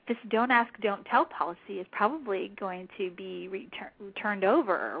 this don't ask, don't tell policy is probably going to be turned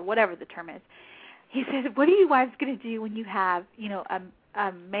over, or whatever the term is. He said, what are you wives going to do when you have,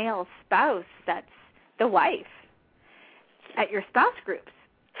 a male spouse that's the wife at your spouse groups?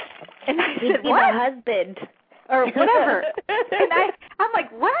 And I said, what? A husband. Or whatever. And I'm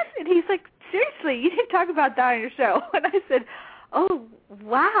like, what? And he's like, seriously, you didn't talk about that on your show. And I said, oh,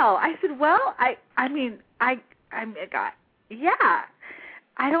 wow. I said, well, I don't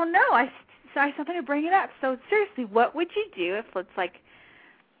know. So I said, I'm going to bring it up. So seriously, what would you do if it's like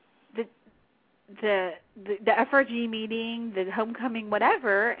the FRG meeting, the homecoming,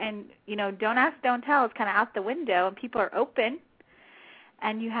 whatever, and, don't ask, don't tell is kind of out the window, and people are open,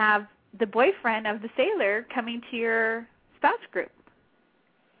 and you have the boyfriend of the sailor coming to your spouse group?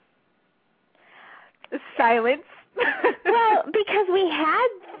 Silence. Well, because we had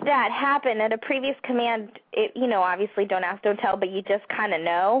that happen at a previous command, obviously don't ask, don't tell, but you just kind of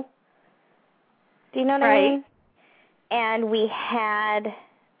know. Do you know what I mean? And we had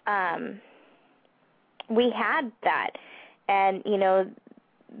that, and,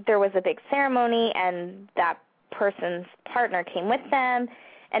 there was a big ceremony, and that person's partner came with them,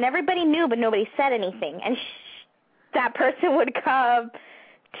 and everybody knew, but nobody said anything. And that person would come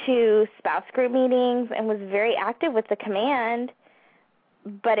to spouse group meetings and was very active with the command,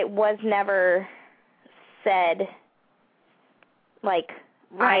 but it was never said, like,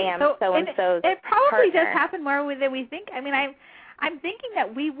 right. I am so-and-so's It probably partner. does happen more than we think. I mean, I'm thinking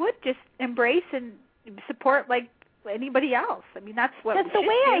that we would just embrace and support, like, anybody else. I mean, that's what the way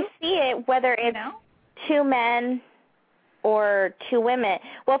I see it, whether it's two men or two women.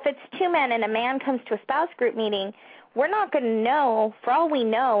 Well, if it's two men and a man comes to a spouse group meeting, we're not going to know, for all we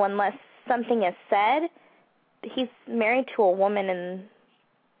know, unless something is said, he's married to a woman in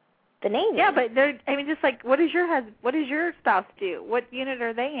the Navy. Yeah, but just like, what does your spouse do? What unit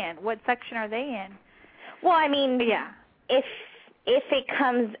are they in? What section are they in? Well, I mean, yeah. If it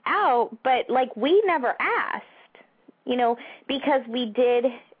comes out, but like we never asked, because we did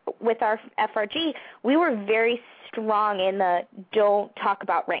with our FRG, we were very strong in the don't talk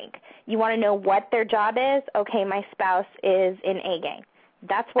about rank. You want to know what their job is? Okay, my spouse is in A gang.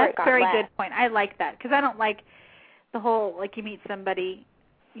 That's where it got very left. Good point. I like that because I don't like the whole, like, you meet somebody,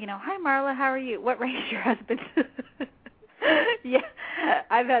 hi Marla, how are you? What rank is your husband? Yeah,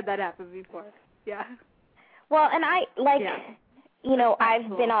 I've had that happen before. Yeah. Well, and I've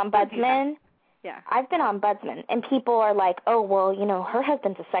been ombudsman. Yeah. I've been ombudsman, and people are like, oh, well, her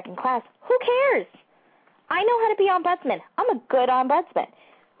husband's a second class. Who cares? I know how to be ombudsman. I'm a good ombudsman.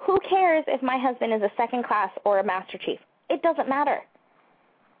 Who cares if my husband is a second class or a master chief? It doesn't matter.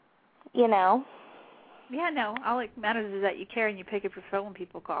 you know. Yeah, no, all it matters is that you care and you pick up your phone when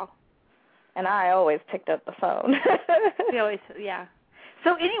people call. And I always picked up the phone. We always, yeah.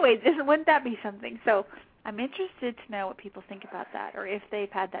 So anyways, wouldn't that be something? So I'm interested to know what people think about that, or if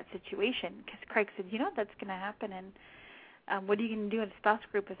they've had that situation. Because Craig said, that's going to happen, and what are you going to do in a spouse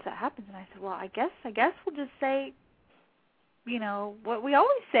group if that happens? And I said, well, I guess we'll just say, what we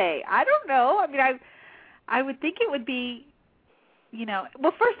always say. I don't know. I mean, I would think it would be,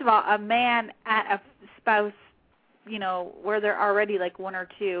 well, first of all, a man at a spouse, where there are already like one or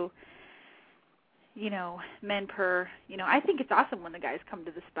two, men per, I think it's awesome when the guys come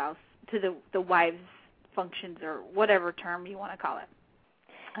to the spouse, to the wives' functions, or whatever term you want to call it.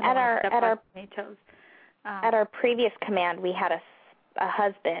 At our previous command, we had a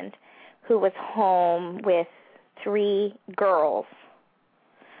husband who was home with 3 girls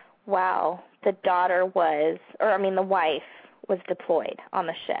while the wife was deployed on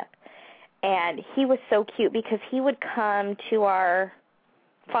the ship. And he was so cute because he would come to our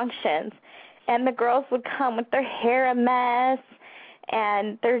functions, and the girls would come with their hair a mess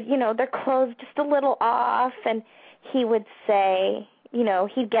and their clothes just a little off, and he would say,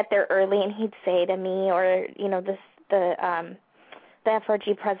 he'd get there early and he'd say to me, or the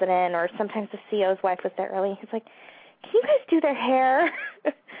FRG president, or sometimes the CO's wife was there early. He's like, "Can you guys do their hair?"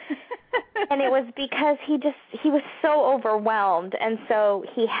 And it was because he was so overwhelmed, and so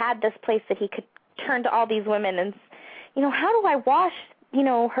he had this place that he could turn to all these women and, how do I wash,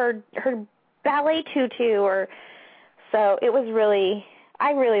 her ballet tutu, or so it was really,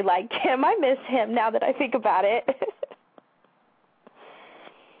 I really liked him. I miss him now that I think about it.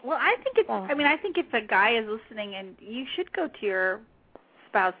 Well, I think I think if a guy is listening, and you should go to your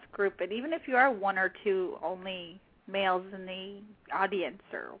spouse group, and even if you are one or two only males in the audience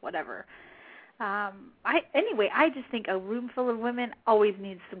or whatever, I just think a room full of women always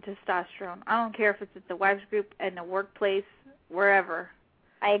needs some testosterone. I don't care if it's at the wives group, in the workplace, wherever.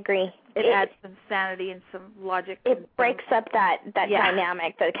 I agree. It adds some sanity and some logic. It breaks up that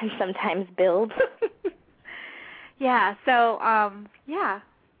dynamic that can sometimes build. Yeah, so, yeah.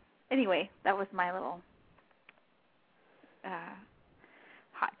 Anyway, that was my little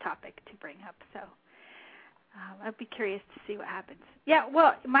hot topic to bring up. So I'd be curious to see what happens. Yeah,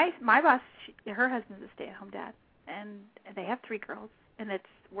 well, my boss, her husband's a stay-at-home dad, and they have 3 girls, and it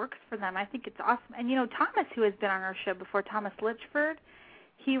works for them. I think it's awesome. And, Thomas, who has been on our show before, Thomas Litchford,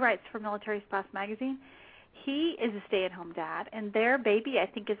 he writes for Military Spouse Magazine. He is a stay-at-home dad, and their baby, I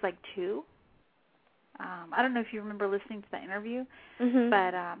think, is like 2. I don't know if you remember listening to that interview,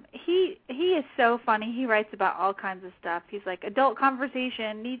 but he is so funny. He writes about all kinds of stuff. He's like, adult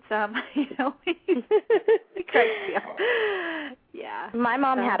conversation, need some, he cracks me up. Yeah. My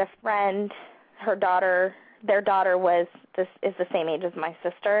mom had a friend, their daughter is the same age as my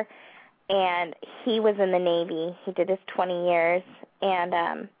sister, and he was in the Navy. He did his 20 years,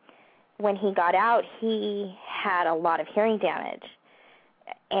 and when he got out, he had a lot of hearing damage.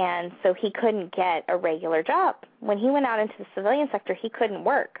 And so he couldn't get a regular job. When he went out into the civilian sector, he couldn't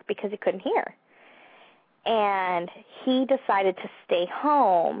work because he couldn't hear. And he decided to stay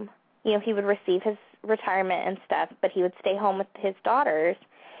home. He would receive his retirement and stuff, but he would stay home with his daughters.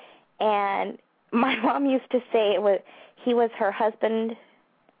 And my mom used to say he was her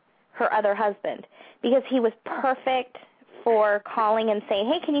other husband, because he was perfect for calling and saying,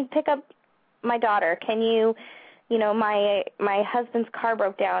 "Hey, can you pick up my daughter? Can you... my husband's car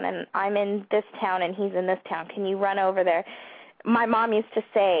broke down, and I'm in this town, and he's in this town. Can you run over there?" My mom used to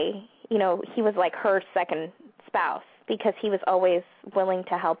say, he was like her second spouse, because he was always willing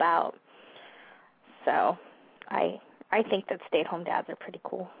to help out. So I think that stay-at-home dads are pretty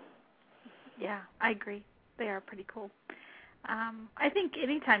cool. Yeah, I agree. They are pretty cool. I think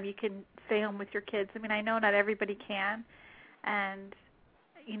anytime you can stay home with your kids. I mean, I know not everybody can, and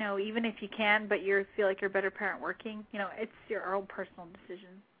even if you can, but you feel like you're a better parent working, it's your own personal decision.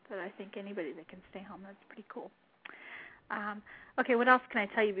 But I think anybody that can stay home, that's pretty cool. Okay, what else can I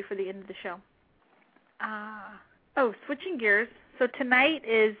tell you before the end of the show? Switching gears. So tonight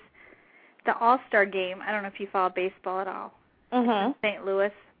is the All-Star game. I don't know if you follow baseball at all. In St.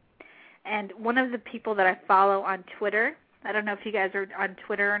 Louis. And one of the people that I follow on Twitter, I don't know if you guys are on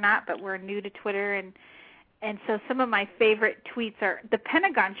Twitter or not, but we're new to Twitter, and so some of my favorite tweets are, the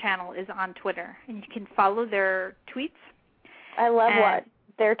Pentagon Channel is on Twitter, and you can follow their tweets. I love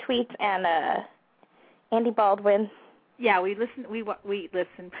their tweets, and Andy Baldwin. Yeah, we listen. We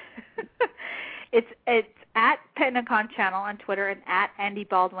listen. It's at Pentagon Channel on Twitter and at Andy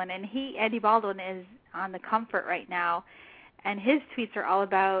Baldwin, and Andy Baldwin is on the Comfort right now, and his tweets are all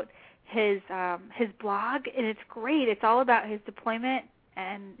about his blog, and it's great. It's all about his deployment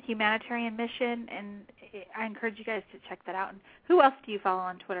and humanitarian mission, and I encourage you guys to check that out. And who else do you follow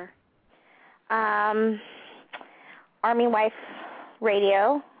on Twitter? Army Wife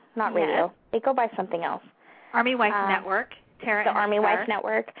Radio. Not radio. They go by something else. Army Wife Network. Tara the Army Wife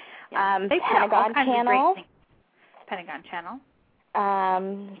Network. Pentagon Channel. Pentagon Channel.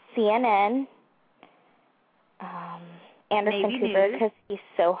 CNN. Anderson Navy Cooper, News. because he's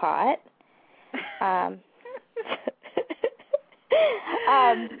so hot.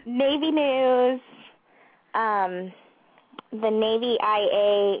 Navy News. The Navy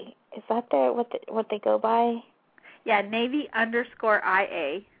IA. Is that what they go by? Yeah,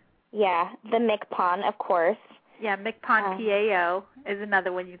 Navy_IA. Yeah, the MCPON, of course. Yeah, MCPON PAO is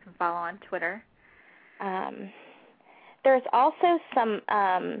another one you can follow on Twitter. There's also some,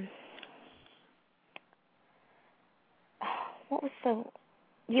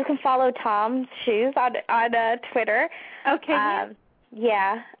 you can follow Tom's Shoes on Twitter. Okay.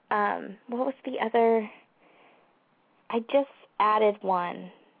 Yeah. What was the other? I just added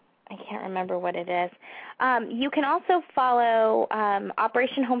one. I can't remember what it is. You can also follow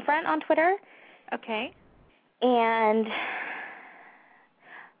Operation Homefront on Twitter. Okay. And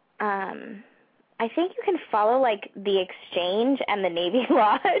I think you can follow, like, the Exchange and the Navy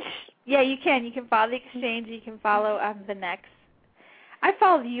Lodge. Yeah, you can. You can follow the Exchange. You can follow the Next. I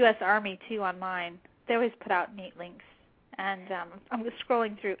follow the U.S. Army, too, on mine. They always put out neat links. And I'm just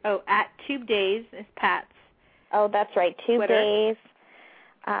scrolling through. Oh, at Tube Days is Pat's. Oh, that's right, Tube Days.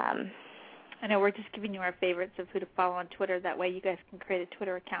 I know we're just giving you our favorites of who to follow on Twitter. That way you guys can create a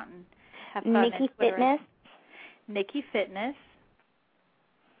Twitter account and have fun. Nikki Fitness. Nikki Fitness.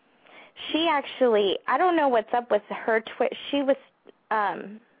 She actually, I don't know what's up with her Twitter. She was,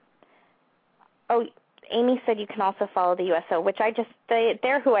 Amy said you can also follow the USO, which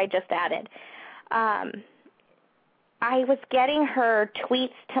they're who I just added. I was getting her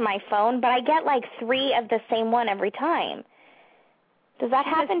tweets to my phone, but I get like 3 of the same one every time. Does that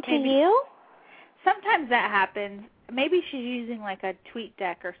happen to you? Sometimes that happens. Maybe she's using like a tweet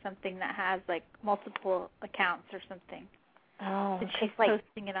deck or something that has like multiple accounts or something. Oh, and she's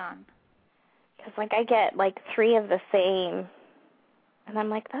posting it on. Because like I get like 3 of the same, and I'm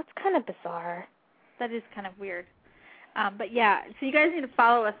like, that's kind of bizarre. That is kind of weird. But yeah, so you guys need to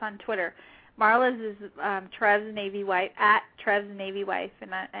follow us on Twitter. Marla's is Trev's Navy Wife, at Trev's Navy Wife,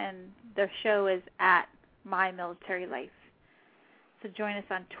 and their show is at My Military Life. So join us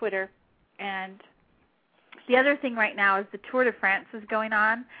on Twitter. And the other thing right now is the Tour de France is going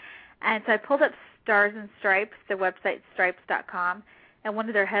on. And so I pulled up Stars and Stripes, their website, stripes.com, and one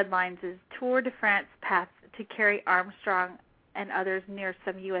of their headlines is Tour de France Path to Carry Armstrong and Others Near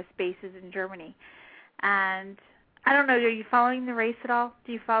Some U.S. Bases in Germany. And I don't know, are you following the race at all?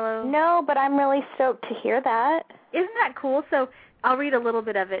 Do you follow? No, but I'm really stoked to hear that. Isn't that cool? So I'll read a little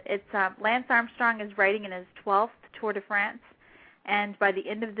bit of it. It's Lance Armstrong is riding in his 12th Tour de France, and by the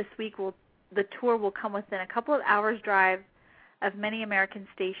end of this week, the tour will come within a couple of hours' drive of many American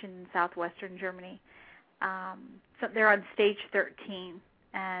stations in southwestern Germany. So they're on stage 13,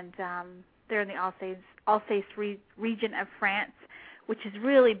 and they're in the Alsace region of France, which is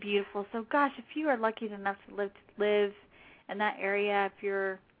really beautiful. So, gosh, if you are lucky enough to live in that area, if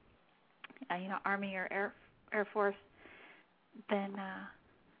you're, Army or Air Force, then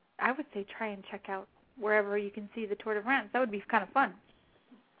I would say try and check out wherever you can see the Tour de France. That would be kind of fun.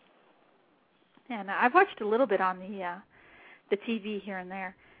 And I've watched a little bit on the TV here and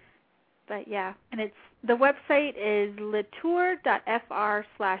there. But, yeah, and the website is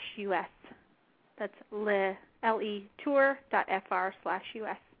letour.fr/US. That's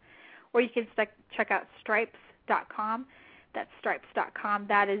letour.fr/US. Or you can check out stripes.com. That's stripes.com.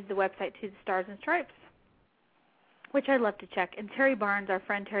 That is the website to the Stars and Stripes, which I'd love to check. And Terry Barnes, our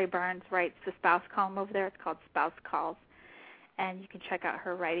friend Terry Barnes, writes the spouse column over there. It's called Spouse Calls. And you can check out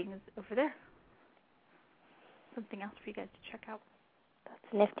her writings over there. Something else for you guys to check out.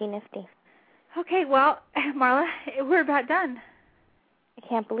 That's nifty. Okay, well, Marla, we're about done. I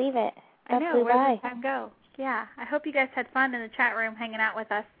can't believe it. I know, where did the time go? Yeah, I hope you guys had fun in the chat room hanging out with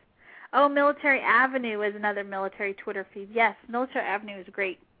us. Oh, Military Avenue is another military Twitter feed. Yes, Military Avenue is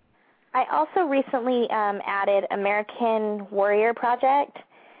great. I also recently added American Warrior Project.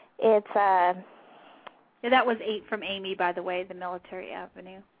 It's Yeah, that was 8 from Amy, by the way, the Military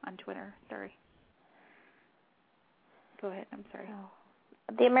Avenue on Twitter. Sorry. Go ahead, I'm sorry.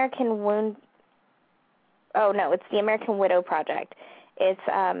 The American Wound... Oh, no, it's the American Widow Project. It's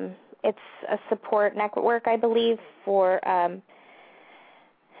a support network, I believe, for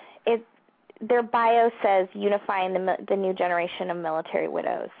their bio says unifying the new generation of military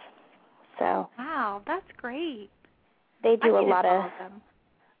widows. So wow, that's great. They do a lot of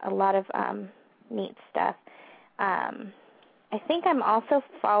a lot of neat stuff. I think I'm also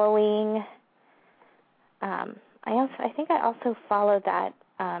following. I think I also follow that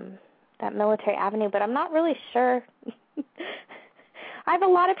that Military Avenue, but I'm not really sure. I have a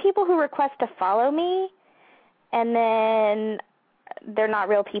lot of people who request to follow me, and then they're not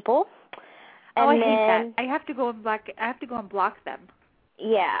real people. And I hate that. I have to go and block them.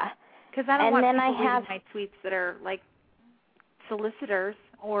 Yeah. Because I don't want people reading my tweets that are like solicitors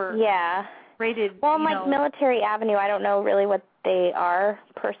or rated. Well, like Military Avenue, I don't know really what they are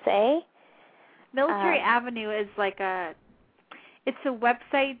per se. Military Avenue is like it's a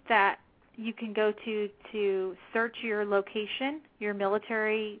website that you can go to search your location, your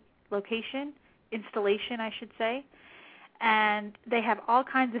military location, installation, I should say, and they have all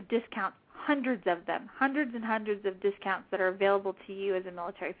kinds of discounts, hundreds of them, hundreds and hundreds of discounts that are available to you as a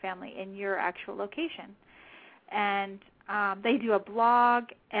military family in your actual location. And they do a blog,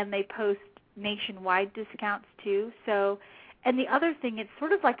 and they post nationwide discounts too. So, and the other thing, it's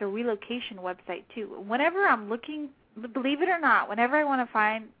sort of like a relocation website too. Whenever I'm looking, believe it or not, whenever I want to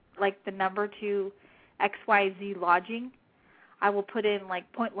find like the number to XYZ lodging, I will put in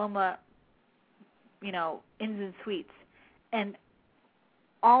like Point Loma, Inns and Suites, and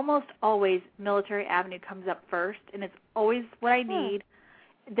almost always Military Avenue comes up first, and it's always what I need.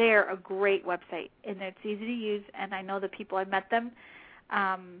 They're a great website, and it's easy to use, and I know the people. I met them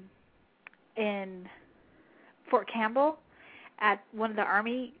in Fort Campbell at one of the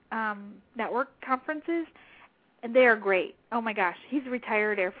Army network conferences, and they are great. Oh, my gosh. He's a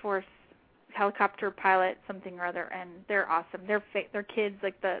retired Air Force helicopter pilot, something or other, and they're awesome. Their kids,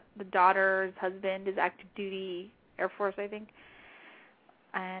 like the daughter's husband is active duty Air Force, I think.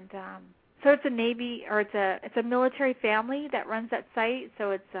 And so it's a Navy, or it's a military family that runs that site,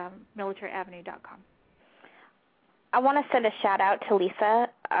 so it's militaryavenue.com. I want to send a shout-out to Lisa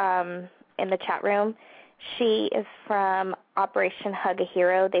in the chat room. She is from Operation Hug a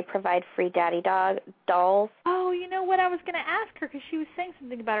Hero. They provide free daddy dolls. Oh, you know what? I was going to ask her because she was saying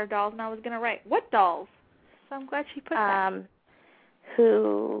something about her dolls, and I was going to write, what dolls? So I'm glad she put that.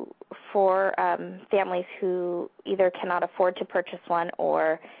 For families who either cannot afford to purchase one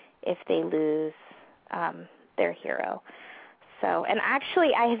or if they lose their hero. So, and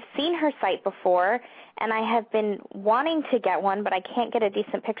actually I have seen her site before, and I have been wanting to get one, but I can't get a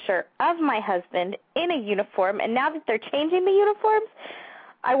decent picture of my husband in a uniform, and now that they're changing the uniforms,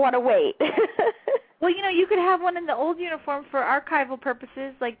 I want to wait. Well, you could have one in the old uniform for archival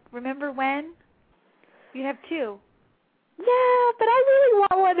purposes, like remember when? You have two. Yeah, but I really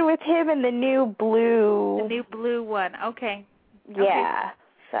want one with him in the new blue. The new blue one, okay. Yeah, okay.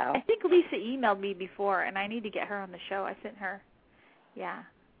 So. I think Lisa emailed me before, and I need to get her on the show. I sent her. Yeah,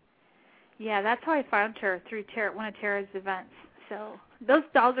 that's how I found her, through one of Tara's events. So those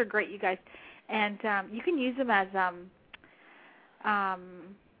dolls are great, you guys. And you can use them as, I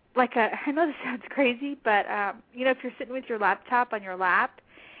know this sounds crazy, but, if you're sitting with your laptop on your lap,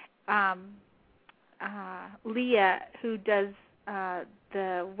 Leah, who does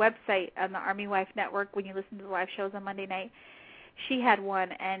the website on the Army Wife Network when you listen to the live shows on Monday night, she had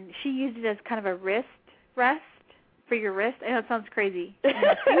one, and she used it as kind of a wrist rest for your wrist. I know it sounds crazy. Even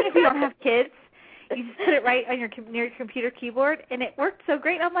if you don't have kids, you just put it right on near your computer keyboard, and it worked so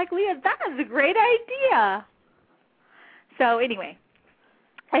great. I'm like, Leah, that is a great idea. So anyway,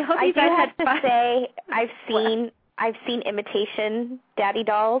 I hope you guys had fun. I have to say, I've seen imitation daddy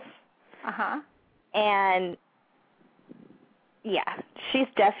dolls. And yeah, she's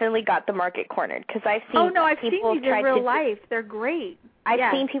definitely got the market cornered, because I've seen I've seen these in real life. They're great.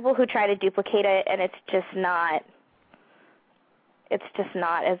 I've seen people who try to duplicate it, and it's just not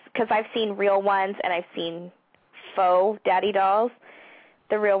as, because I've seen real ones and I've seen faux daddy dolls.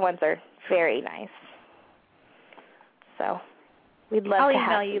 The real ones are very nice. So we'd love to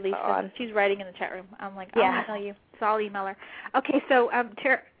have I'll email you, Lisa. On. She's writing in the chat room. I'm like, I'll email you. So I'll email her. Okay, so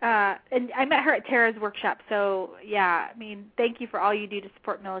Tara, and I met her at Tara's workshop. So yeah, I mean, thank you for all you do to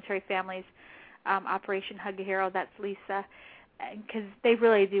support military families. Operation Hug a Hero. That's Lisa, because they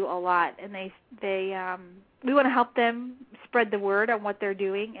really do a lot, and we want to help them spread the word on what they're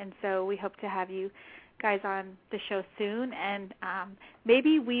doing, and so we hope to have you guys on the show soon, and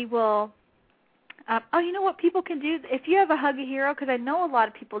maybe we will. You know what people can do? If you have a Hug a Hero, because I know a lot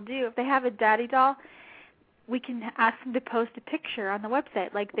of people do, if they have a daddy doll, we can ask them to post a picture on the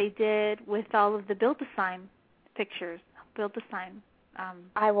website like they did with all of the Build-A-Sign pictures. Build-A-Sign.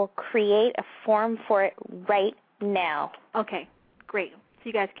 I will create a form for it right now. Okay, great. So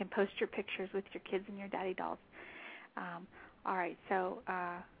you guys can post your pictures with your kids and your daddy dolls. All right, so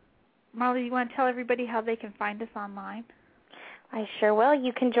Marley, you want to tell everybody how they can find us online? I sure will.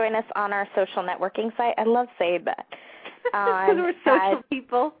 You can join us on our social networking site. I love saying that. Because we're social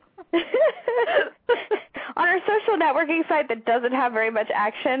people. On our social networking site that doesn't have very much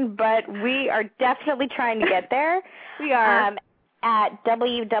action, but we are definitely trying to get there. We are. At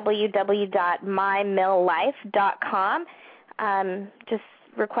www.mymilllife.com. Just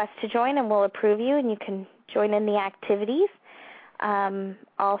request to join and we'll approve you and you can join in the activities.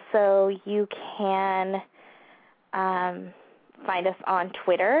 Also, you can find us on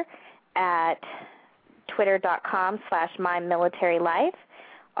Twitter at twitter.com/mymilitarylife.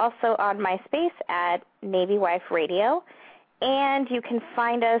 Also on MySpace at Navy Wife Radio. And you can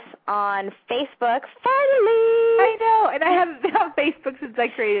find us on Facebook, finally! I know, and I haven't been on Facebook since I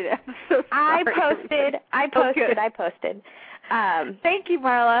created it. I'm so sorry. I posted. Thank you,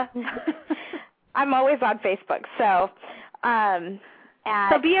 Marla. I'm always on Facebook, so...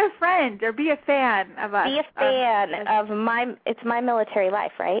 so be a friend or be a fan of us. Be a fan of it's My Military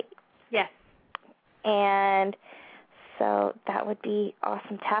Life, right? Yes. And so that would be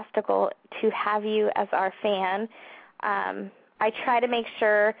awesome-tastical to have you as our fan. I try to make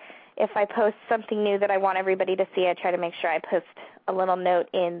sure if I post something new that I want everybody to see, I try to make sure I post a little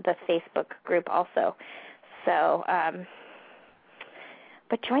note in the Facebook group also. So,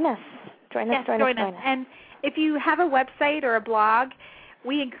 but join us. Join us. And if you have a website or a blog,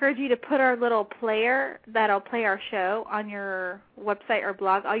 we encourage you to put our little player that'll play our show on your website or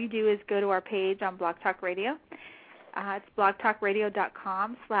blog. All you do is go to our page on Blog Talk Radio. It's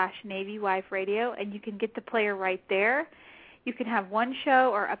blogtalkradio.com/Navy Wife Radio, and you can get the player right there. You can have one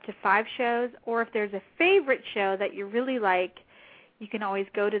show or up to 5 shows, or if there's a favorite show that you really like, you can always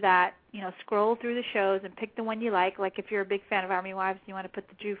go to that, scroll through the shows and pick the one you like. Like if you're a big fan of Army Wives and you want to put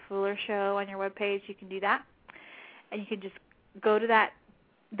the Drew Fuller show on your webpage, you can do that. And you can just go to that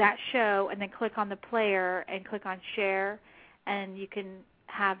show and then click on the player and click on share, and you can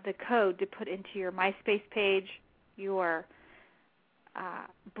have the code to put into your MySpace page, your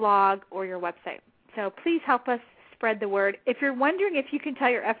blog, or your website. So please help us spread the word. If you're wondering if you can tell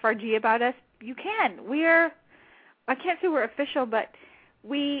your FRG about us, you can. I can't say we're official, but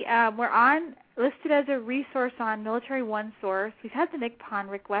we're listed as a resource on Military One Source. We've had the Nick Pond,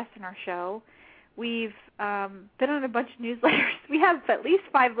 Rick West in our show. We've been on a bunch of newsletters. We have at least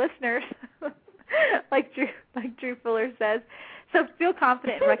 5 listeners, like Drew Fuller says. So feel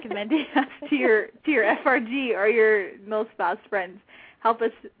confident in recommending us to your FRG or your mil spouse friends. Help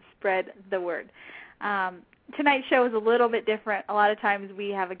us spread the word. Tonight's show is a little bit different. A lot of times we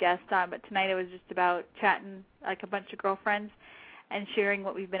have a guest on, but tonight it was just about chatting like a bunch of girlfriends and sharing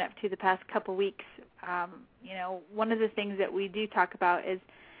what we've been up to the past couple weeks. One of the things that we do talk about is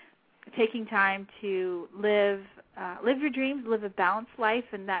taking time to live your dreams, live a balanced life,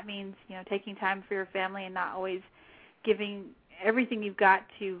 and that means taking time for your family and not always giving everything you've got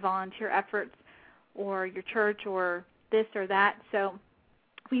to volunteer efforts or your church or this or that. So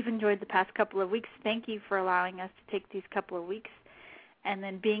we've enjoyed the past couple of weeks. Thank you for allowing us to take these couple of weeks and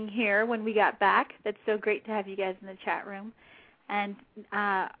then being here when we got back. That's so great to have you guys in the chat room. And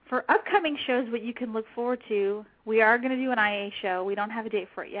for upcoming shows, what you can look forward to, we are going to do an IA show. We don't have a date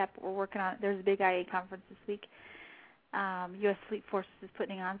for it yet, but we're working on it. There's a big IA conference this week. U.S. Fleet Forces is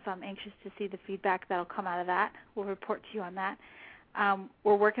putting on, so I'm anxious to see the feedback that will come out of that. We'll report to you on that.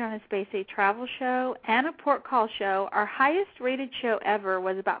 We're working on a Space Age travel show and a port call show. Our highest rated show ever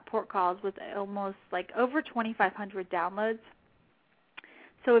was about port calls with almost over 2,500 downloads.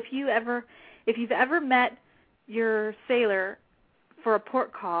 So if you've ever met your sailor for a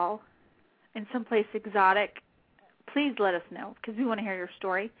port call in someplace exotic, please let us know because we want to hear your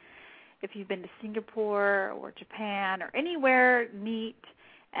story. If you've been to Singapore or Japan or anywhere neat,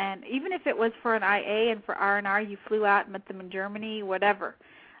 and even if it was for an IA and for R&R, you flew out and met them in Germany, whatever.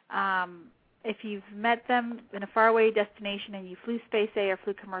 If you've met them in a faraway destination and you flew Space A or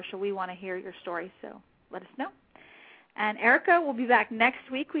flew commercial, we want to hear your story, so let us know. And Erica will be back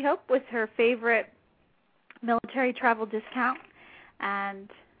next week, we hope, with her favorite military travel discount, and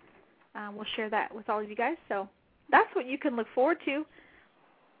we'll share that with all of you guys. So that's what you can look forward to.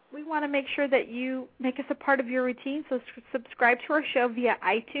 We want to make sure that you make us a part of your routine, so subscribe to our show via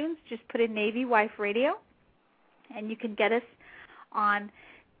iTunes. Just put in Navy Wife Radio, and you can get us on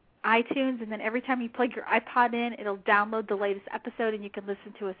iTunes, and then every time you plug your iPod in, it'll download the latest episode, and you can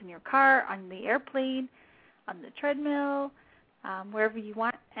listen to us in your car, on the airplane, on the treadmill, wherever you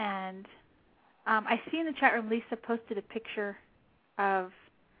want. And I see in the chat room Lisa posted a picture of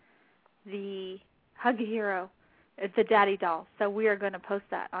the Hug a Hero, the Daddy doll. So we are going to post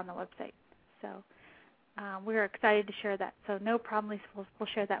that on the website. So we're excited to share that. So no problem, Lisa. We'll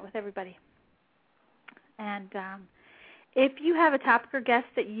share that with everybody. And If you have a topic or guest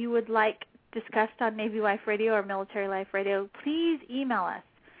that you would like discussed on Navy Wife Radio or Military Life Radio, please email us.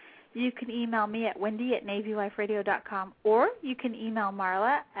 You can email me at wendy@navywiferadio.com, or you can email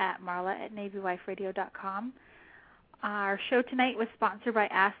Marla at marla@navywiferadio.com. Our show tonight was sponsored by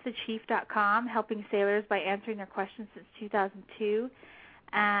AskTheChief.com, helping sailors by answering their questions since 2002.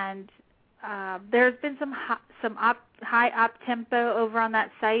 And there's been some high op tempo over on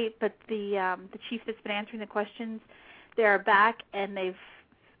that site, but the chief that's been answering the questions, they are back, and they've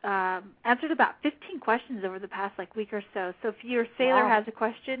answered about 15 questions over the past week or so. So if your sailor has a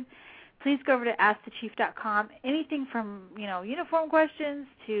question, please go over to AskTheChief.com. Anything from uniform questions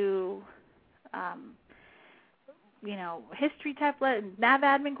to history type, nav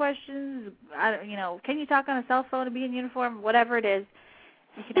admin questions. Can you talk on a cell phone and be in uniform? Whatever it is,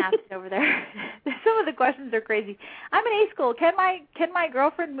 you can ask it over there. Some of the questions are crazy. I'm in A school. Can my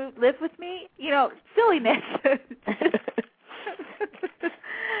girlfriend live with me? Silliness.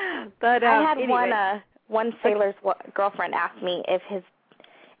 But I had anyway. one sailor's girlfriend asked me if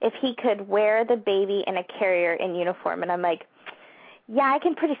he could wear the baby in a carrier in uniform, and I'm like, yeah, I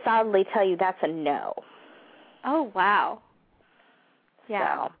can pretty solidly tell you that's a no. Oh, wow.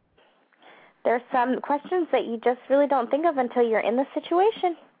 Yeah. So, there's some questions that you just really don't think of until you're in the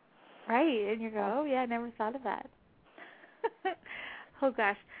situation. Right, and you go, oh, yeah, I never thought of that. Oh,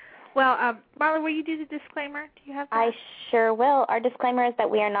 gosh. Well, Marla, will you do the disclaimer? Do you have that? I sure will. Our disclaimer is that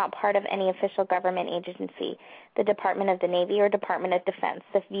we are not part of any official government agency, the Department of the Navy or Department of Defense.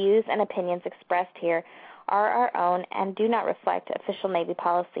 The views and opinions expressed here are our own and do not reflect official Navy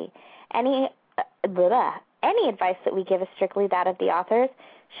policy. Any advice that we give is strictly that of the authors.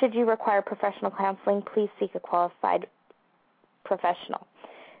 Should you require professional counseling, please seek a qualified professional.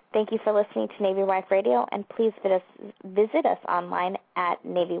 Thank you for listening to Navy Wife Radio, and please visit us online at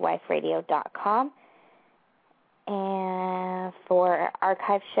navywiferadio.com and for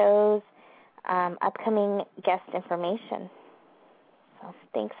archive shows, upcoming guest information. So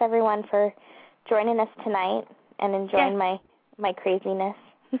thanks, everyone, for joining us tonight and enjoying my craziness.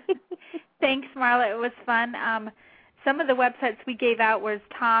 Thanks, Marla. It was fun. Some of the websites we gave out was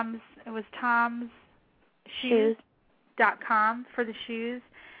Tom'sShoes.com for the shoes,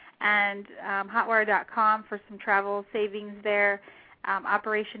 and hotwire.com for some travel savings there,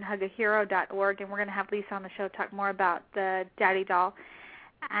 operationhugahero.org, and we're going to have Lisa on the show talk more about the Daddy doll,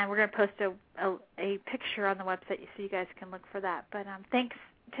 and we're going to post a picture on the website so you guys can look for that. But thanks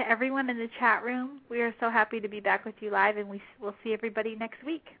to everyone in the chat room. We are so happy to be back with you live, and we'll see everybody next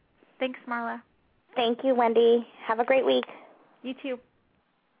week. Thanks, Marla. Thank you, Wendy. Have a great week. You too.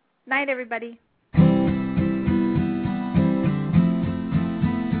 Night, everybody.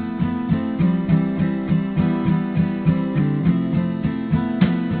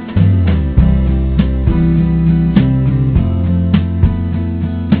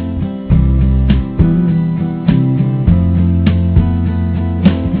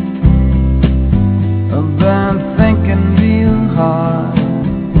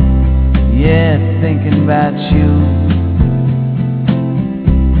 About you,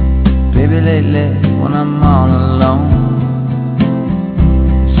 baby, lately when I'm all alone,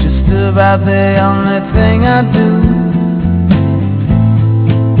 it's just about the only thing I do.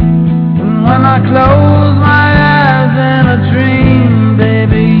 And when I close my eyes in a dream,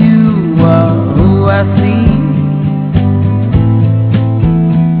 baby, you are who I see.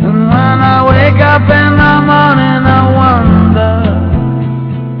 And when I wake up and